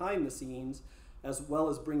sort of behind the scenes, as well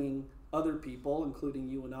as bringing other people, including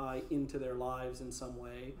you and I, into their lives in some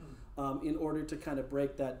way, in order to kind of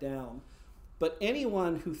break that down. But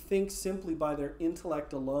anyone who thinks simply by their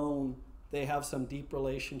intellect alone they have some deep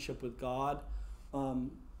relationship with God,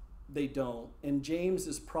 they don't. And James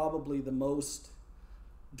is probably the most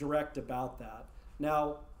direct about that.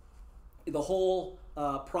 Now, the whole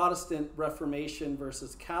Protestant Reformation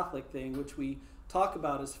versus Catholic thing, which we talk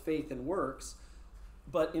about as faith and works,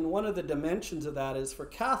 but in one of the dimensions of that is for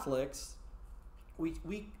Catholics,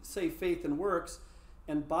 we say faith and works,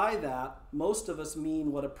 and by that, most of us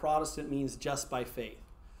mean what a Protestant means, just by faith.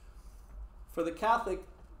 For the Catholic,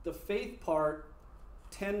 the faith part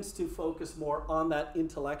tends to focus more on that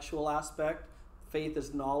intellectual aspect. Faith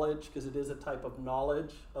is knowledge, because it is a type of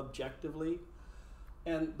knowledge objectively.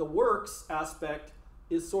 And the works aspect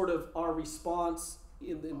is sort of our response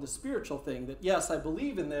in the spiritual thing, that yes, I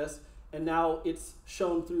believe in this, and now it's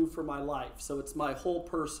shown through for my life. So it's my whole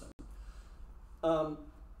person.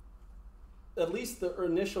 At least the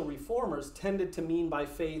initial reformers tended to mean by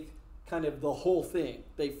faith kind of the whole thing.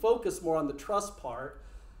 They focus more on the trust part.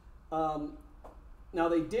 Now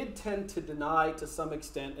they did tend to deny to some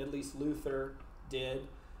extent, at least Luther did,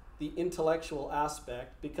 the intellectual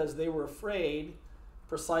aspect, because they were afraid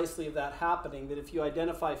precisely of that happening, that if you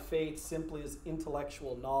identify faith simply as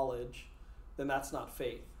intellectual knowledge, then that's not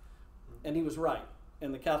faith. And he was right.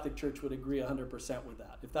 And the Catholic Church would agree 100% with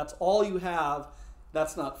that. If that's all you have,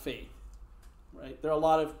 that's not faith. Right? There are a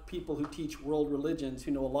lot of people who teach world religions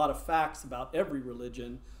who know a lot of facts about every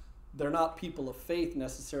religion. They're not people of faith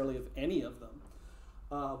necessarily of any of them.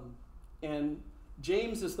 And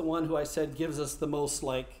James is the one who I said gives us the most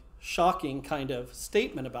shocking kind of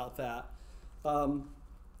statement about that.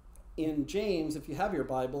 In James, if you have your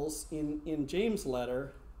Bibles, in James'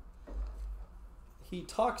 letter, he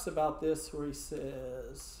talks about this where he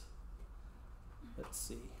says, let's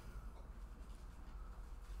see.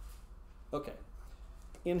 Okay.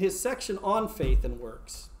 In his section on faith and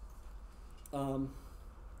works,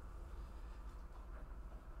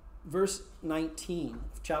 verse 19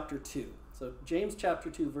 of chapter 2. So James chapter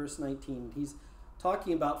 2, verse 19, he's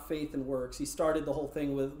talking about faith and works. He started the whole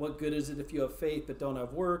thing with, what good is it if you have faith but don't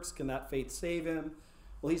have works? Can that faith save him?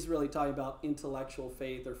 Well, he's really talking about intellectual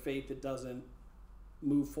faith, or faith that doesn't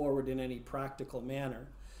move forward in any practical manner.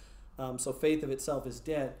 So faith of itself is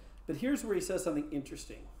dead. But here's where he says something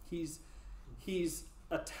interesting.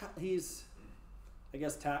 Attacking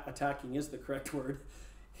is the correct word.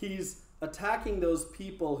 He's attacking those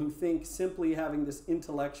people who think simply having this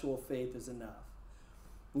intellectual faith is enough.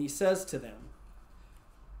 And he says to them,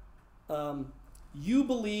 you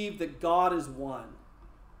believe that God is one.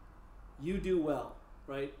 You do well,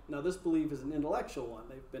 right? Now this belief is an intellectual one.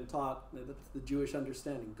 They've been taught, that's the Jewish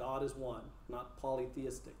understanding. God is one, not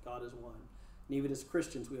polytheistic. God is one. And even as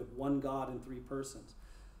Christians, we have one God in three persons.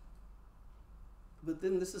 But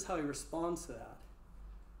then this is how he responds to that.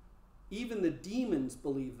 Even the demons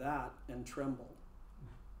believe that and tremble.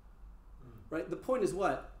 Right? The point is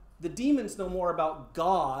what? The demons know more about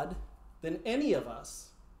God than any of us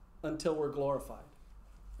until we're glorified.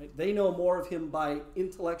 Right? They know more of him by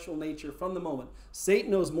intellectual nature from the moment.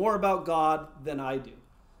 Satan knows more about God than I do.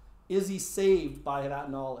 Is he saved by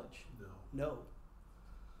that knowledge? No.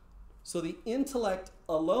 So the intellect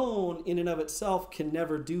alone in and of itself can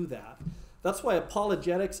never do that. That's why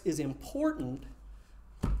apologetics is important,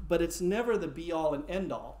 but it's never the be-all and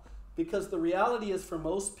end-all. Because the reality is, for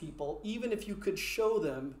most people, even if you could show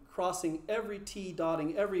them, crossing every T,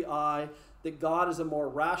 dotting every I, that God is a more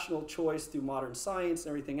rational choice through modern science and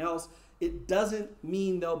everything else, it doesn't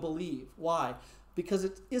mean they'll believe. Why? Because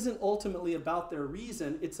it isn't ultimately about their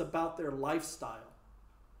reason, it's about their lifestyle.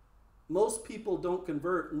 Most people don't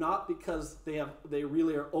convert not because they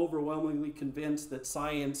really are overwhelmingly convinced that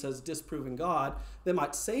science has disproven God. They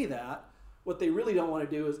might say that. What they really don't want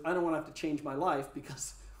to do is, I don't want to have to change my life,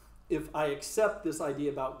 because if I accept this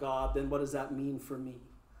idea about God, then what does that mean for me?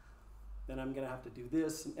 Then I'm going to have to do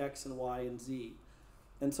this and X and Y and Z.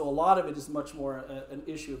 And so a lot of it is much more an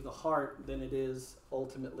issue of the heart than it is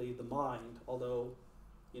ultimately the mind, although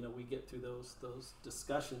we get through those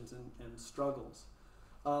discussions and struggles.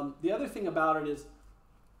 The other thing about it is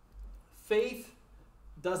faith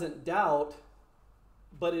doesn't doubt,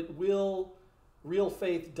 but real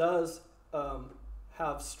faith does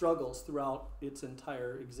have struggles throughout its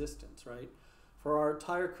entire existence, right? For our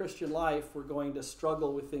entire Christian life, we're going to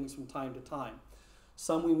struggle with things from time to time.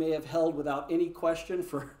 Some we may have held without any question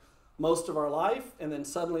for most of our life, and then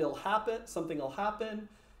suddenly something will happen,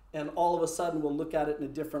 and all of a sudden we'll look at it in a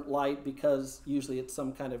different light, because usually it's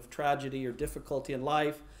some kind of tragedy or difficulty in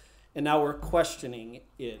life, and now we're questioning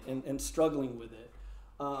it and struggling with it.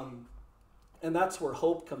 And that's where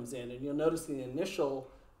hope comes in. And you'll notice in the initial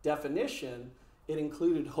definition, it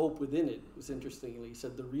included hope within it. It was interesting. He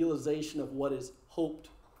said the realization of what is hoped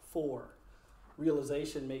for.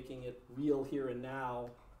 Realization making it real here and now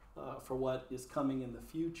for what is coming in the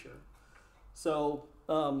future. So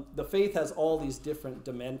the faith has all these different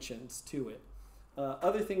dimensions to it.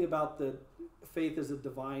 Other thing about the faith is a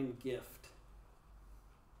divine gift.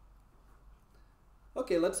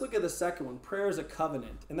 Okay, let's look at the second one. Prayer is a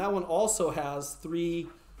covenant. And that one also has 3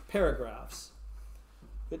 paragraphs.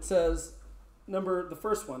 It says, the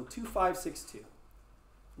first one, 2562.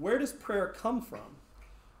 Where does prayer come from?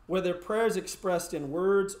 Whether prayer is expressed in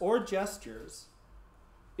words or gestures,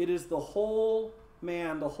 it is the whole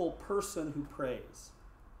man, the whole person who prays.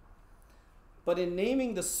 But in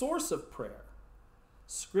naming the source of prayer,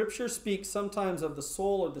 Scripture speaks sometimes of the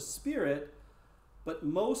soul or the spirit, but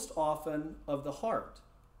most often of the heart,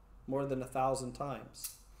 more than 1,000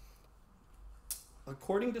 times.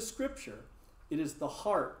 According to Scripture, it is the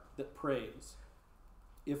heart that prays.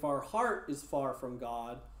 If our heart is far from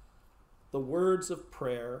God, the words of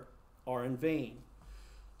prayer are in vain.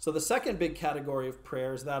 So the second big category of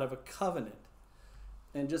prayer is that of a covenant.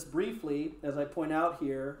 And just briefly, as I point out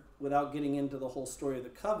here, without getting into the whole story of the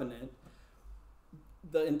covenant,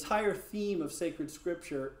 the entire theme of sacred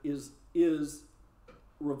Scripture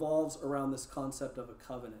revolves around this concept of a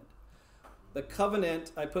covenant. The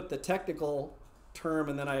covenant, I put the technical term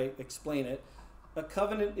and then I explain it. A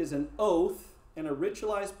covenant is an oath and a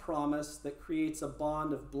ritualized promise that creates a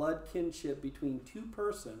bond of blood kinship between two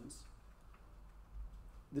persons,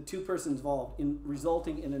 the two persons involved,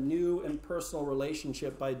 resulting in a new and personal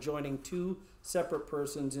relationship by joining two separate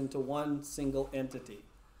persons into one single entity.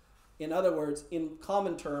 In other words, in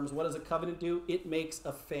common terms, what does a covenant do? It makes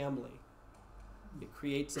a family. It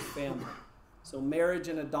creates a family. So marriage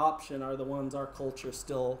and adoption are the ones our culture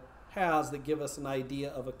still has that give us an idea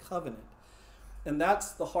of a covenant. And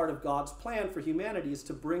that's the heart of God's plan for humanity, is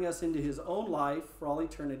to bring us into his own life for all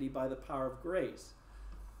eternity by the power of grace.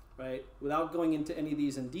 Right? Without going into any of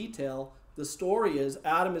these in detail, the story is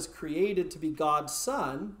Adam is created to be God's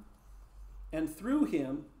son, and through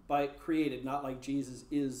him, created, not like Jesus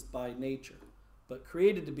is by nature, but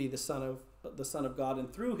created to be the son of God,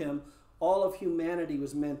 and through him, all of humanity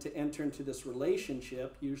was meant to enter into this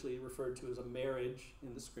relationship, usually referred to as a marriage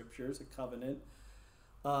in the Scriptures, a covenant.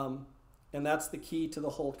 And that's the key to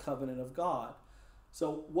the whole covenant of God.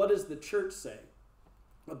 So what does the church say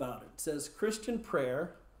about it? It says Christian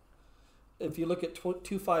prayer, if you look at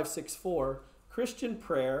 2564, Christian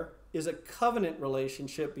prayer is a covenant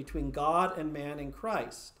relationship between God and man in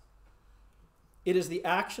Christ. It is the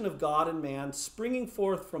action of God and man springing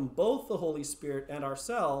forth from both the Holy Spirit and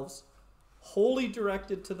ourselves, wholly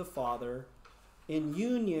directed to the Father, in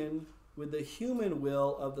union with the human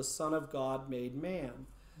will of the Son of God made man.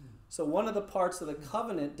 So one of the parts of the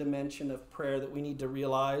covenant dimension of prayer that we need to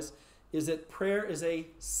realize is that prayer is a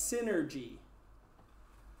synergy.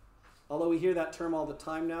 Although we hear that term all the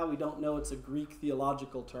time now, we don't know it's a Greek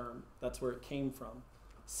theological term. That's where it came from.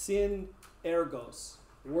 Syn ergos,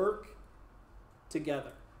 work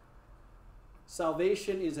together.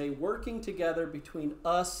 Salvation is a working together between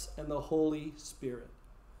us and the Holy Spirit.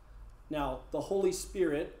 Now, the Holy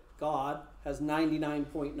Spirit, God, has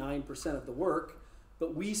 99.9% of the work,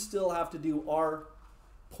 but we still have to do our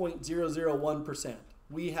 0.001%.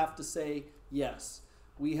 We have to say yes.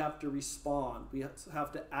 We have to respond. We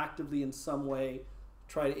have to actively in some way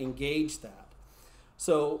try to engage that.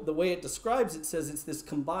 So the way it describes it says it's this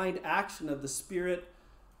combined action of the Spirit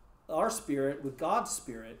our spirit with God's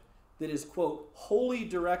Spirit that is, quote, wholly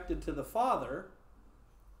directed to the Father,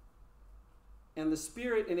 and the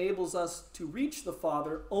Spirit enables us to reach the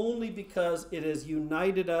Father only because it has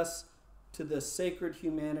united us to the sacred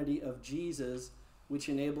humanity of Jesus, which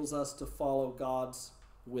enables us to follow God's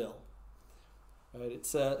will. Right?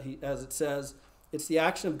 As it says, it's the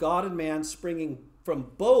action of God and man springing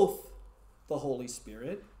from both the Holy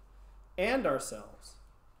Spirit and ourselves,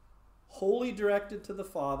 wholly directed to the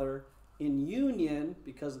Father in union,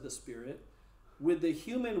 because of the Spirit, with the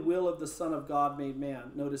human will of the Son of God made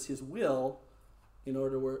man. Notice his will, in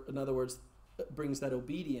other words, brings that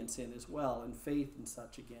obedience in as well, and faith and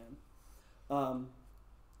such again.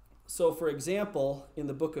 So, for example, in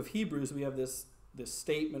the book of Hebrews, we have this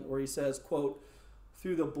statement where he says, quote,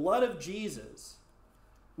 through the blood of Jesus,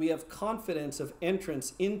 we have confidence of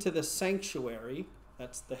entrance into the sanctuary,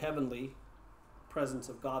 that's the heavenly presence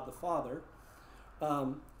of God the Father,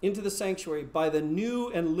 into the sanctuary by the new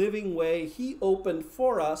and living way he opened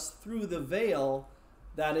for us through the veil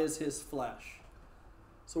that is his flesh.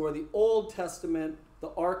 So where the Old Testament,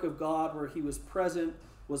 the ark of God where he was present,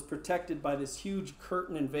 was protected by this huge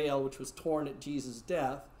curtain and veil which was torn at Jesus'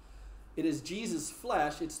 death, it is Jesus'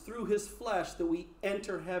 flesh, it's through his flesh that we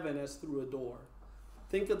enter heaven as through a door.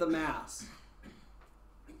 Think of the Mass.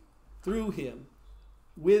 Through him,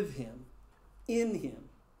 with him, in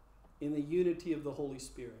the unity of the Holy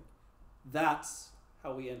Spirit. That's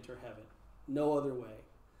how we enter heaven. No other way,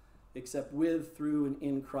 except with, through, and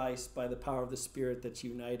in Christ by the power of the Spirit that's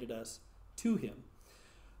united us to him.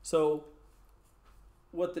 So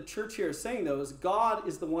what the church here is saying, though, is God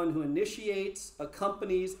is the one who initiates,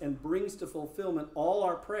 accompanies, and brings to fulfillment all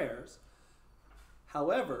our prayers.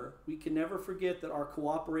 However, we can never forget that our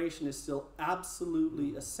cooperation is still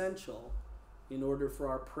absolutely essential in order for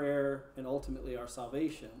our prayer and ultimately our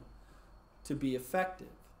salvation to be effective.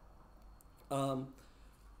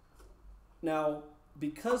 Now,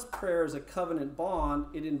 because prayer is a covenant bond,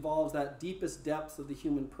 it involves that deepest depths of the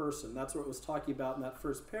human person. That's what it was talking about in that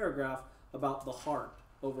first paragraph about the heart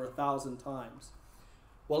over 1,000 times.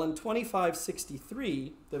 Well, in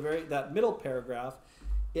 2563, that middle paragraph,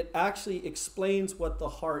 it actually explains what the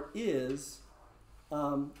heart is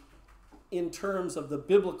in terms of the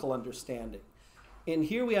biblical understanding. And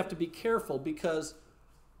here we have to be careful because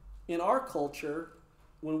in our culture,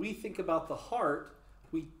 when we think about the heart,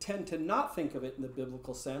 we tend to not think of it in the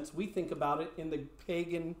biblical sense. We think about it in the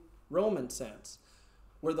pagan Roman sense,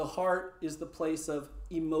 where the heart is the place of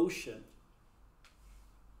emotion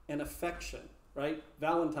and affection, right?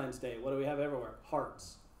 Valentine's Day, what do we have everywhere?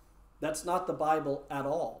 Hearts. That's not the Bible at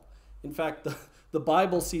all. In fact, the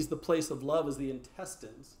Bible sees the place of love as the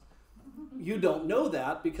intestines. You don't know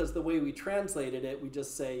that because the way we translated it, we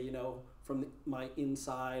just say, from my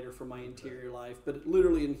inside or from my interior life. But it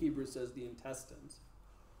literally in Hebrew says the intestines.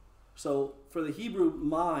 So for the Hebrew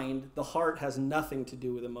mind, the heart has nothing to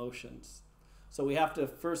do with emotions. So we have to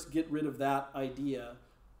first get rid of that idea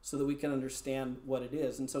so that we can understand what it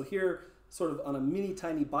is. And so here, sort of on a mini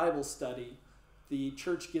tiny Bible study, the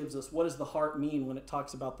church gives us what does the heart mean when it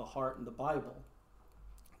talks about the heart in the Bible.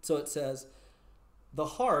 So it says, the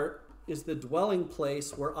heart is the dwelling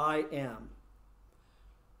place where I am.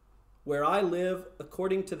 Where I live,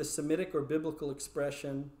 according to the Semitic or biblical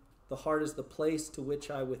expression, the heart is the place to which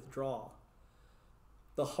I withdraw.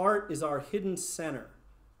 The heart is our hidden center,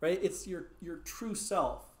 right? It's your true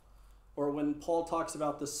self. Or when Paul talks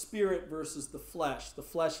about the spirit versus the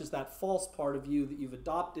flesh is that false part of you that you've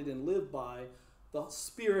adopted and lived by. The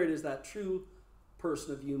spirit is that true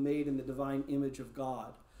person of you made in the divine image of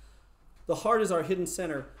God. The heart is our hidden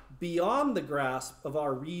center beyond the grasp of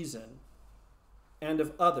our reason and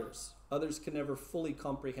of others. Others can never fully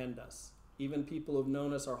comprehend us. Even people who've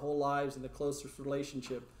known us our whole lives in the closest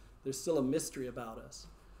relationship, there's still a mystery about us.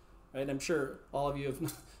 Right? And I'm sure all of you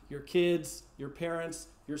have, your kids, your parents,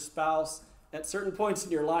 your spouse, at certain points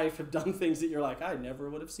in your life have done things that you're like, I never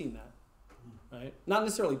would have seen that. Right? Not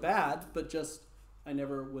necessarily bad, but just I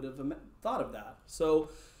never would have thought of that. So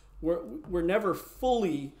we're never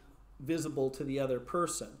fully visible to the other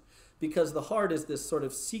person because the heart is this sort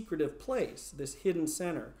of secretive place, this hidden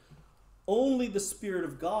center. Only the Spirit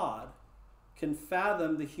of God can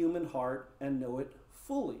fathom the human heart and know it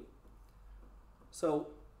fully. So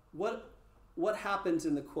what happens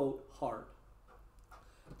in the, quote, heart?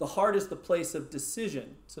 The heart is the place of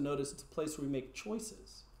decision. So notice it's a place where we make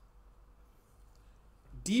choices.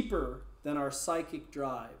 Deeper than our psychic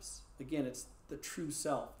drives. Again, it's the true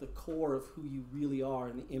self, the core of who you really are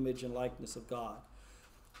in the image and likeness of God.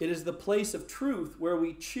 It is the place of truth where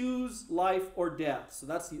we choose life or death. So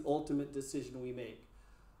that's the ultimate decision we make.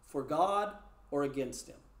 For God or against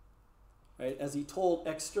him. right? As he told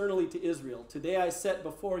externally to Israel, today I set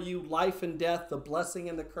before you life and death, the blessing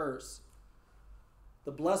and the curse.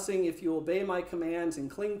 The blessing if you obey my commands and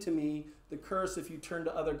cling to me, the curse if you turn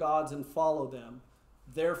to other gods and follow them.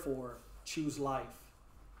 Therefore, choose life.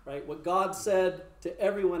 Right? What God said to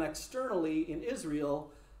everyone externally in Israel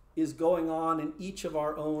is going on in each of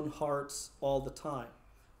our own hearts all the time.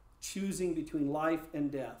 Choosing between life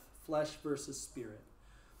and death, flesh versus spirit.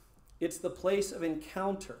 It's the place of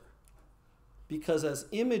encounter. Because as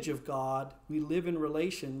image of God, we live in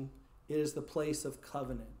relation. It is the place of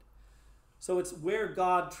covenant. So it's where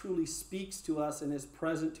God truly speaks to us and is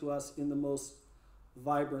present to us in the most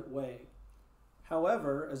vibrant way.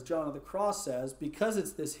 However, as John of the Cross says, because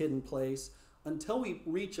it's this hidden place, until we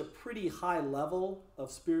reach a pretty high level of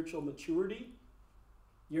spiritual maturity,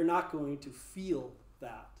 you're not going to feel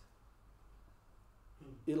that.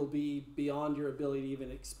 It'll be beyond your ability to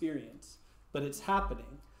even experience. But it's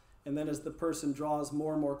happening. And then as the person draws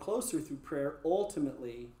more and more closer through prayer,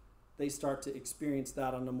 ultimately, they start to experience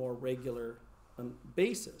that on a more regular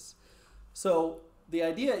basis. So the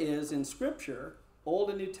idea is in Scripture, Old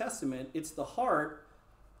and New Testament, it's the heart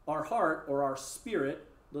or our spirit,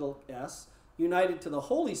 little s, united to the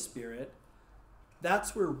Holy Spirit.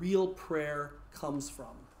 That's where real prayer comes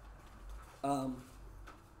from.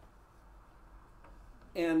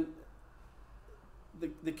 And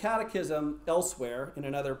the Catechism elsewhere, in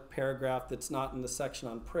another paragraph that's not in the section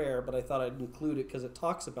on prayer, but I thought I'd include it because it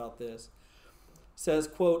talks about this, says,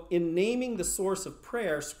 quote, in naming the source of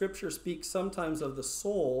prayer, Scripture speaks sometimes of the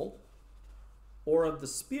soul or of the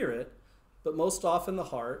spirit, but most often the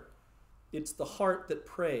heart. It's the heart that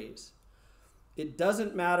prays. It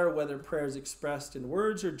doesn't matter whether prayer is expressed in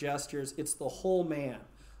words or gestures, it's the whole man.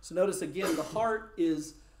 So notice again, the heart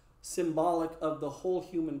is symbolic of the whole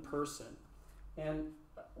human person. And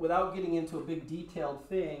without getting into a big detailed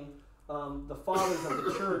thing, the fathers of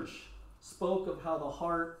the church spoke of how the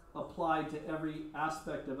heart applied to every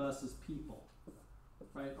aspect of us as people,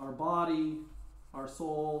 right? Our body, our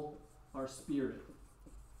soul, our spirit.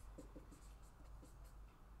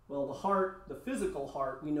 Well, the heart, the physical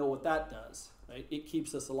heart, we know what that does, right? It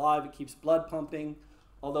keeps us alive, it keeps blood pumping.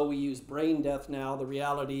 Although we use brain death now, the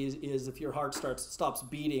reality is if your heart stops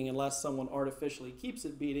beating, unless someone artificially keeps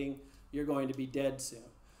it beating, you're going to be dead soon.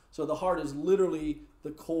 So the heart is literally the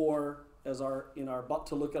core,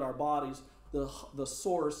 to look at our bodies, the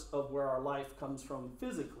source of where our life comes from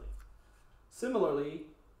physically. Similarly,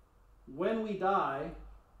 when we die,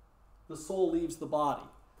 the soul leaves the body.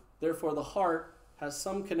 Therefore, the heart has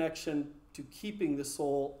some connection to keeping the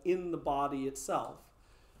soul in the body itself.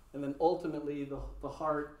 And then ultimately, the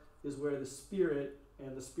heart is where the Spirit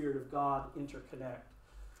and the Spirit of God interconnect.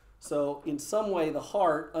 So in some way, the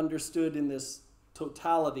heart, understood in this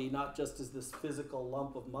totality, not just as this physical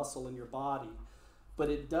lump of muscle in your body,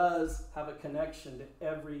 but it does have a connection to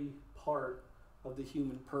every part of the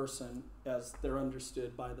human person as they're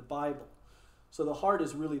understood by the Bible. So the heart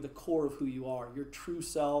is really the core of who you are, your true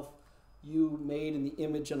self, you made in the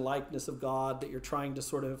image and likeness of God, that you're trying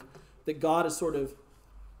to that God is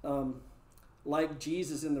like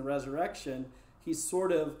Jesus in the resurrection, he's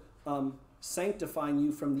sanctifying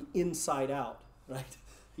you from the inside out, right?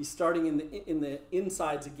 He's starting in the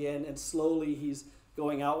insides again, and slowly he's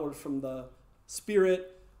going outward from the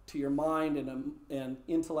spirit to your mind and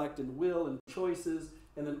intellect and will and choices,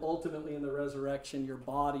 and then ultimately in the resurrection, your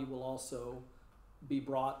body will also be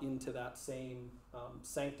brought into that same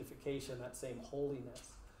sanctification, that same holiness.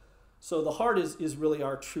 So the heart is really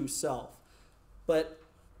our true self. But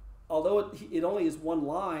although it only is one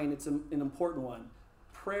line, it's an important one.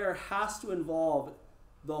 Prayer has to involve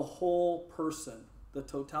the whole person, the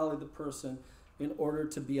totality of the person, in order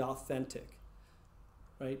to be authentic.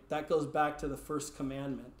 Right? That goes back to the first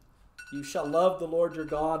commandment. You shall love the Lord your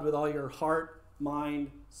God with all your heart,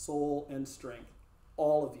 mind, soul, and strength.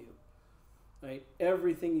 All of you. Right?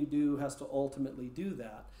 Everything you do has to ultimately do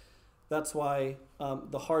that. That's why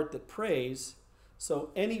the heart that prays.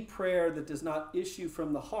 So any prayer that does not issue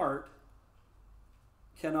from the heart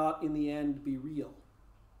cannot in the end be real.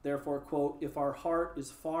 Therefore, quote, if our heart is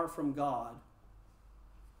far from God,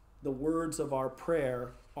 the words of our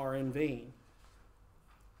prayer are in vain.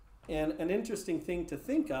 And an interesting thing to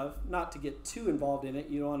think of, not to get too involved in it,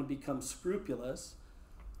 you don't want to become scrupulous,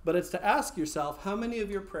 but it's to ask yourself, how many of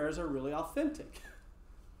your prayers are really authentic?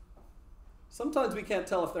 Sometimes we can't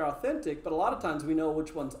tell if they're authentic, but a lot of times we know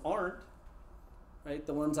which ones aren't. Right?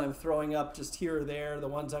 The ones I'm throwing up just here or there, the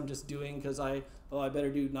ones I'm just doing because I better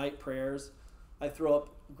do night prayers. I throw up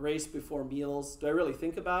grace before meals. Do I really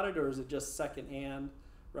think about it, or is it just secondhand,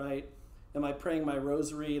 right? Am I praying my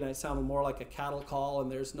rosary and I sound more like a cattle call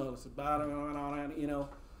and there's no, you know?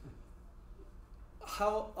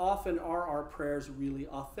 How often are our prayers really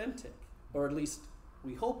authentic? Or at least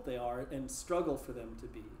we hope they are and struggle for them to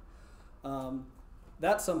be.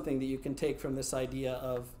 That's something that you can take from this idea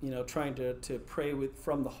of, trying to pray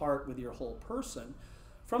from the heart with your whole person.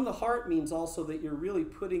 From the heart means also that you're really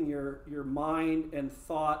putting your mind and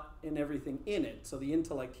thought and everything in it. So the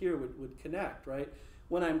intellect here would connect, right?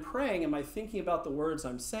 When I'm praying, am I thinking about the words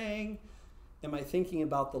I'm saying? Am I thinking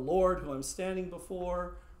about the Lord who I'm standing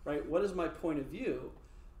before, right? What is my point of view?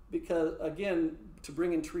 Because, again, to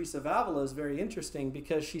bring in Teresa of Avila is very interesting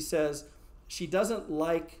because she says she doesn't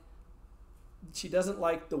like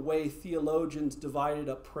the way theologians divided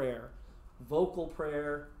up prayer. Vocal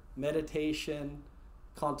prayer, meditation,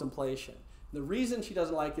 contemplation. The reason she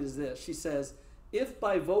doesn't like it is this. She says, if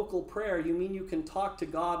by vocal prayer you mean you can talk to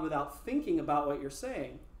God without thinking about what you're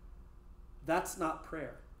saying, that's not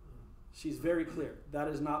prayer. She's very clear. That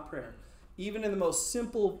is not prayer. Even in the most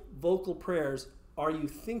simple vocal prayers, are you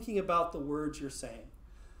thinking about the words you're saying?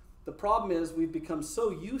 The problem is we've become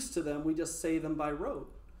so used to them, we just say them by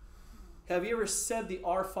rote. Have you ever said the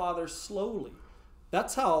Our Father slowly?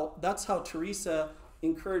 That's how Teresa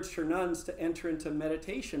encouraged her nuns to enter into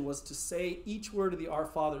meditation, was to say each word of the Our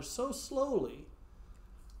Father so slowly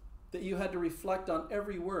that you had to reflect on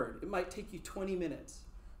every word. It might take you 20 minutes.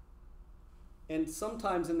 And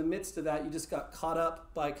sometimes in the midst of that, you just got caught up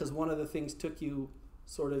because one of the things took you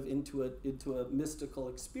sort of into a mystical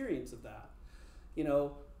experience of that.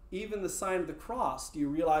 Even the sign of the cross, do you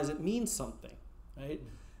realize it means something, right?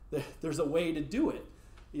 There's a way to do it.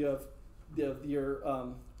 You have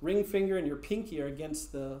your ring finger and your pinky are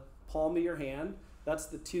against the palm of your hand. That's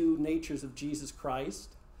the two natures of Jesus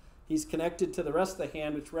Christ. He's connected to the rest of the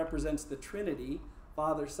hand, which represents the Trinity,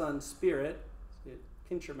 Father, Son, Spirit.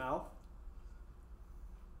 Pinch your mouth.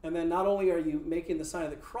 And then not only are you making the sign of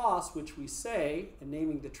the cross, which we say, and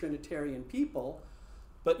naming the Trinitarian people,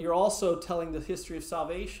 but you're also telling the history of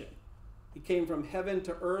salvation. He came from heaven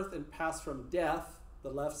to earth and passed from death, the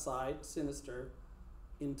left side, sinister,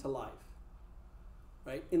 into life.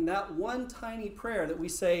 Right? In that one tiny prayer that we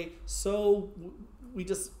say, so we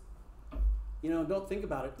just, don't think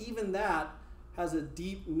about it. Even that has a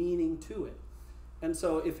deep meaning to it. And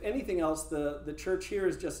so if anything else, the church here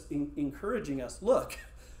is just encouraging us, look,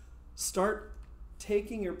 start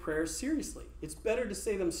taking your prayers seriously. It's better to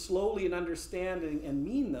say them slowly and understanding and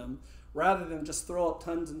mean them rather than just throw out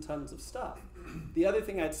tons and tons of stuff. The other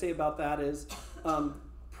thing I'd say about that is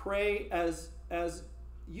pray as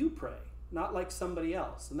you pray, not like somebody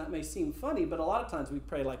else. And that may seem funny, but a lot of times we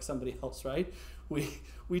pray like somebody else, right?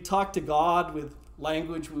 We talk to God with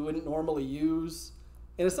language we wouldn't normally use.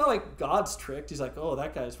 And it's not like God's tricked. He's like, oh,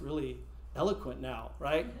 that guy's really eloquent now,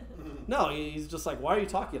 right? No, he's just like, why are you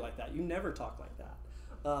talking like that? You never talk like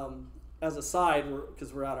that. As a side,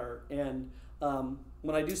 because we're at our end,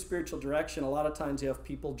 when I do spiritual direction, a lot of times you have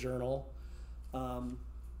people journal.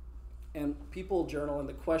 And people journal, and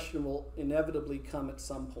the question will inevitably come at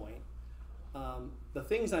some point. The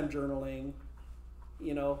things I'm journaling,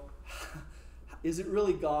 is it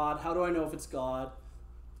really God? How do I know if it's God?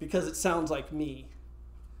 Because it sounds like me,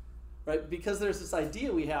 right? Because there's this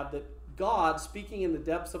idea we have that God, speaking in the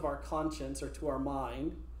depths of our conscience or to our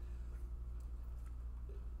mind,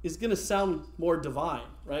 is going to sound more divine,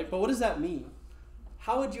 right? But what does that mean?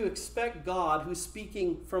 How would you expect God, who's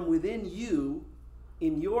speaking from within you,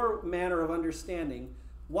 in your manner of understanding,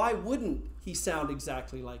 why wouldn't he sound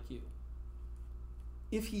exactly like you?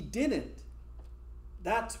 If he didn't,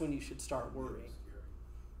 that's when you should start worrying,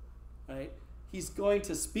 right? He's going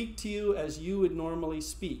to speak to you as you would normally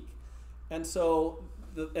speak. And so,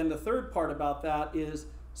 the third part about that is,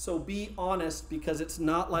 so be honest, because it's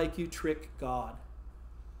not like you trick God.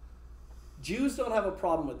 Jews don't have a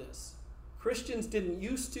problem with this. Christians didn't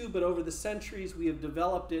used to, but over the centuries we have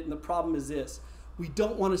developed it, and the problem is this. We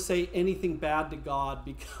don't want to say anything bad to God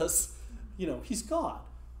because, he's God.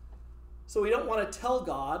 So we don't want to tell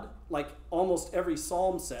God, like almost every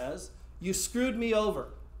psalm says, you screwed me over.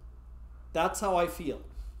 That's how I feel.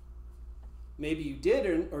 Maybe you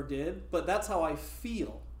did or did, but that's how I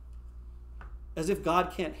feel. As if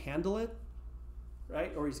God can't handle it,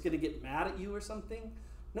 right? Or he's going to get mad at you or something.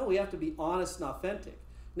 No, we have to be honest and authentic.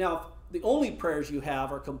 Now, if the only prayers you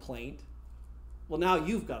have are complaint, well, now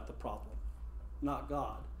you've got the problem, not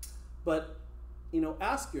God. But,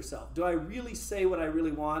 ask yourself, do I really say what I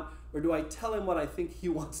really want, or do I tell him what I think he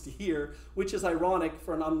wants to hear, which is ironic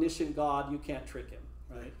for an omniscient God. You can't trick him,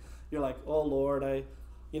 right? You're like, oh, Lord,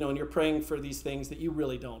 and you're praying for these things that you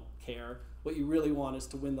really don't care. What you really want is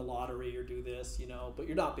to win the lottery or do this, but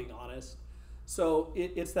you're not being honest. So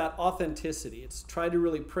it's that authenticity. It's try to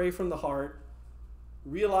really pray from the heart,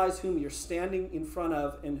 realize whom you're standing in front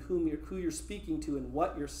of and who you're speaking to and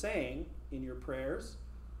what you're saying in your prayers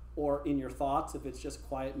or in your thoughts if it's just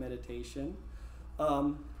quiet meditation.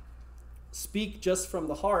 Speak just from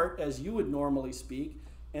the heart as you would normally speak,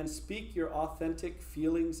 and speak your authentic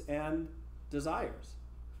feelings and desires.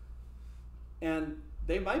 And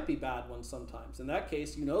they might be bad ones sometimes. In that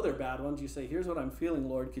case, they're bad ones. You say, here's what I'm feeling,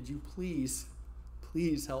 Lord. Could you please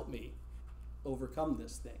help me overcome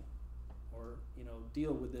this thing or,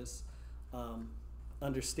 deal with this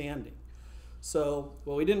understanding. So,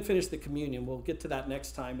 we didn't finish the communion. We'll get to that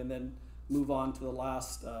next time and then move on to the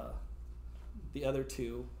last, the other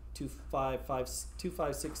two,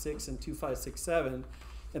 2566 and 2567.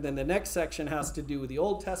 And then the next section has to do with the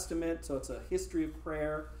Old Testament. So it's a history of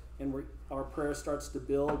prayer, and our prayer starts to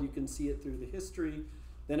build. You can see it through the history.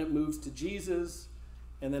 Then it moves to Jesus,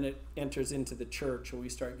 and then it enters into the church, where we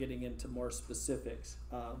start getting into more specifics.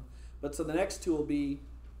 But so the next two will be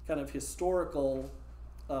kind of historical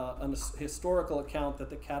account that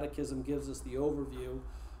the Catechism gives us the overview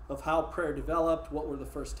of how prayer developed, what were the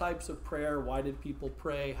first types of prayer, why did people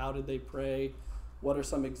pray, how did they pray, what are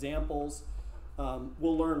some examples.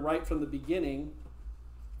 We'll learn right from the beginning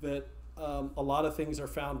that a lot of things are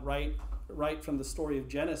found right from the story of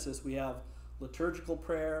Genesis. We have liturgical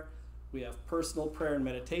prayer, we have personal prayer and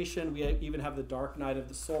meditation, we even have the dark night of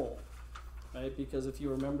the soul, right? Because if you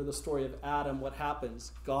remember the story of Adam, what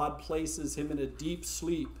happens? God places him in a deep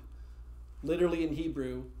sleep, literally in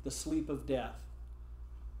Hebrew, the sleep of death,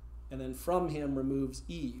 and then from him removes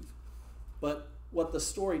Eve. But what the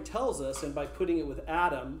story tells us, and by putting it with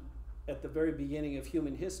Adam at the very beginning of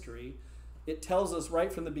human history, it tells us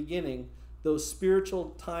right from the beginning, those spiritual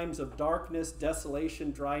times of darkness,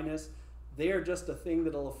 desolation, dryness, they are just a thing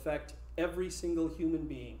that will affect every single human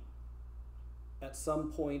being at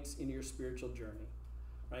some points in your spiritual journey,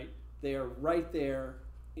 right? They are right there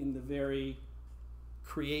in the very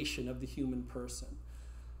creation of the human person.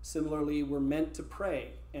 Similarly, we're meant to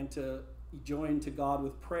pray and to join to God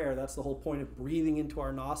with prayer. That's the whole point of breathing into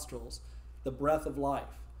our nostrils, the breath of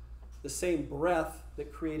life. The same breath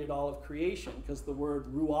that created all of creation, because the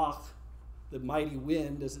word ruach, the mighty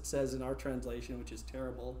wind, as it says in our translation, which is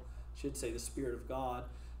terrible, should say the Spirit of God,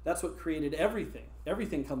 that's what created everything.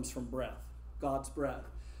 Everything comes from breath, God's breath.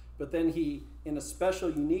 But then he, in a special,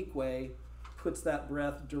 unique way, puts that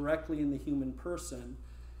breath directly in the human person.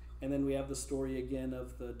 And then we have the story again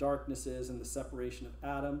of the darknesses and the separation of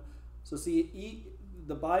Adam. So see,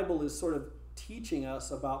 the Bible is sort of teaching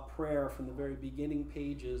us about prayer from the very beginning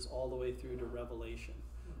pages all the way through to Revelation.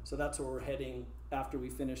 So that's where we're heading after we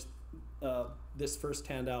finish this first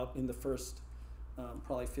handout in the first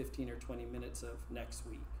probably 15 or 20 minutes of next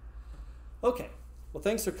week. Okay, well,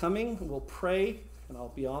 thanks for coming. We'll pray, and I'll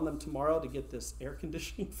be on them tomorrow to get this air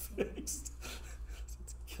conditioning fixed.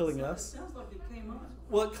 It's killing us. It sounds like it came on.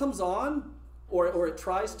 Well, it comes on, or it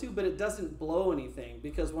tries to, but it doesn't blow anything,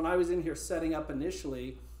 because when I was in here setting up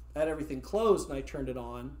initially, I had everything closed and I turned it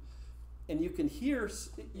on, and you can hear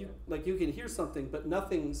something, but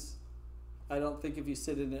nothing's. I don't think if you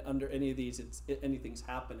sit in it under any of these, anything's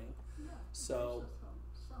happening. Yeah, So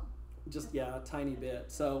some. just a tiny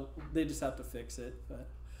bit. So they just have to fix it. But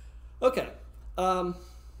okay,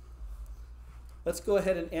 let's go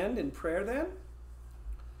ahead and end in prayer then.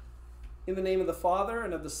 In the name of the Father,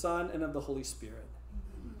 and of the Son, and of the Holy Spirit.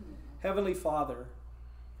 Mm-hmm. Heavenly Father,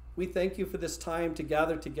 we thank you for this time to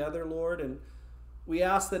gather together, Lord, and we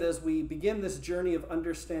ask that as we begin this journey of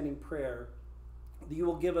understanding prayer, that you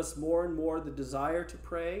will give us more and more the desire to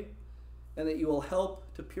pray, and that you will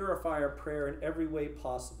help to purify our prayer in every way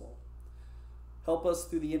possible. Help us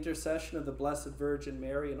through the intercession of the Blessed Virgin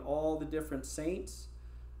Mary and all the different saints,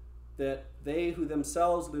 that they who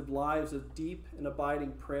themselves live lives of deep and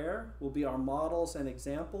abiding prayer will be our models and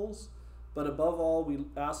examples. But above all, we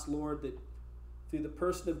ask, Lord, that through the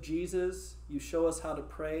person of Jesus, you show us how to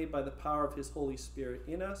pray by the power of his Holy Spirit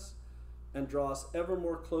in us, and draw us ever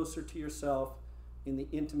more closer to yourself in the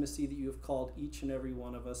intimacy that you have called each and every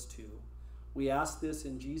one of us to. We ask this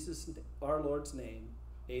in Jesus, our Lord's name.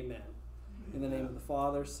 Amen. In the name of the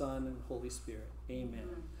Father, Son, and Holy Spirit. Amen.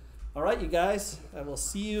 All right, you guys, I will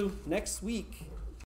see you next week.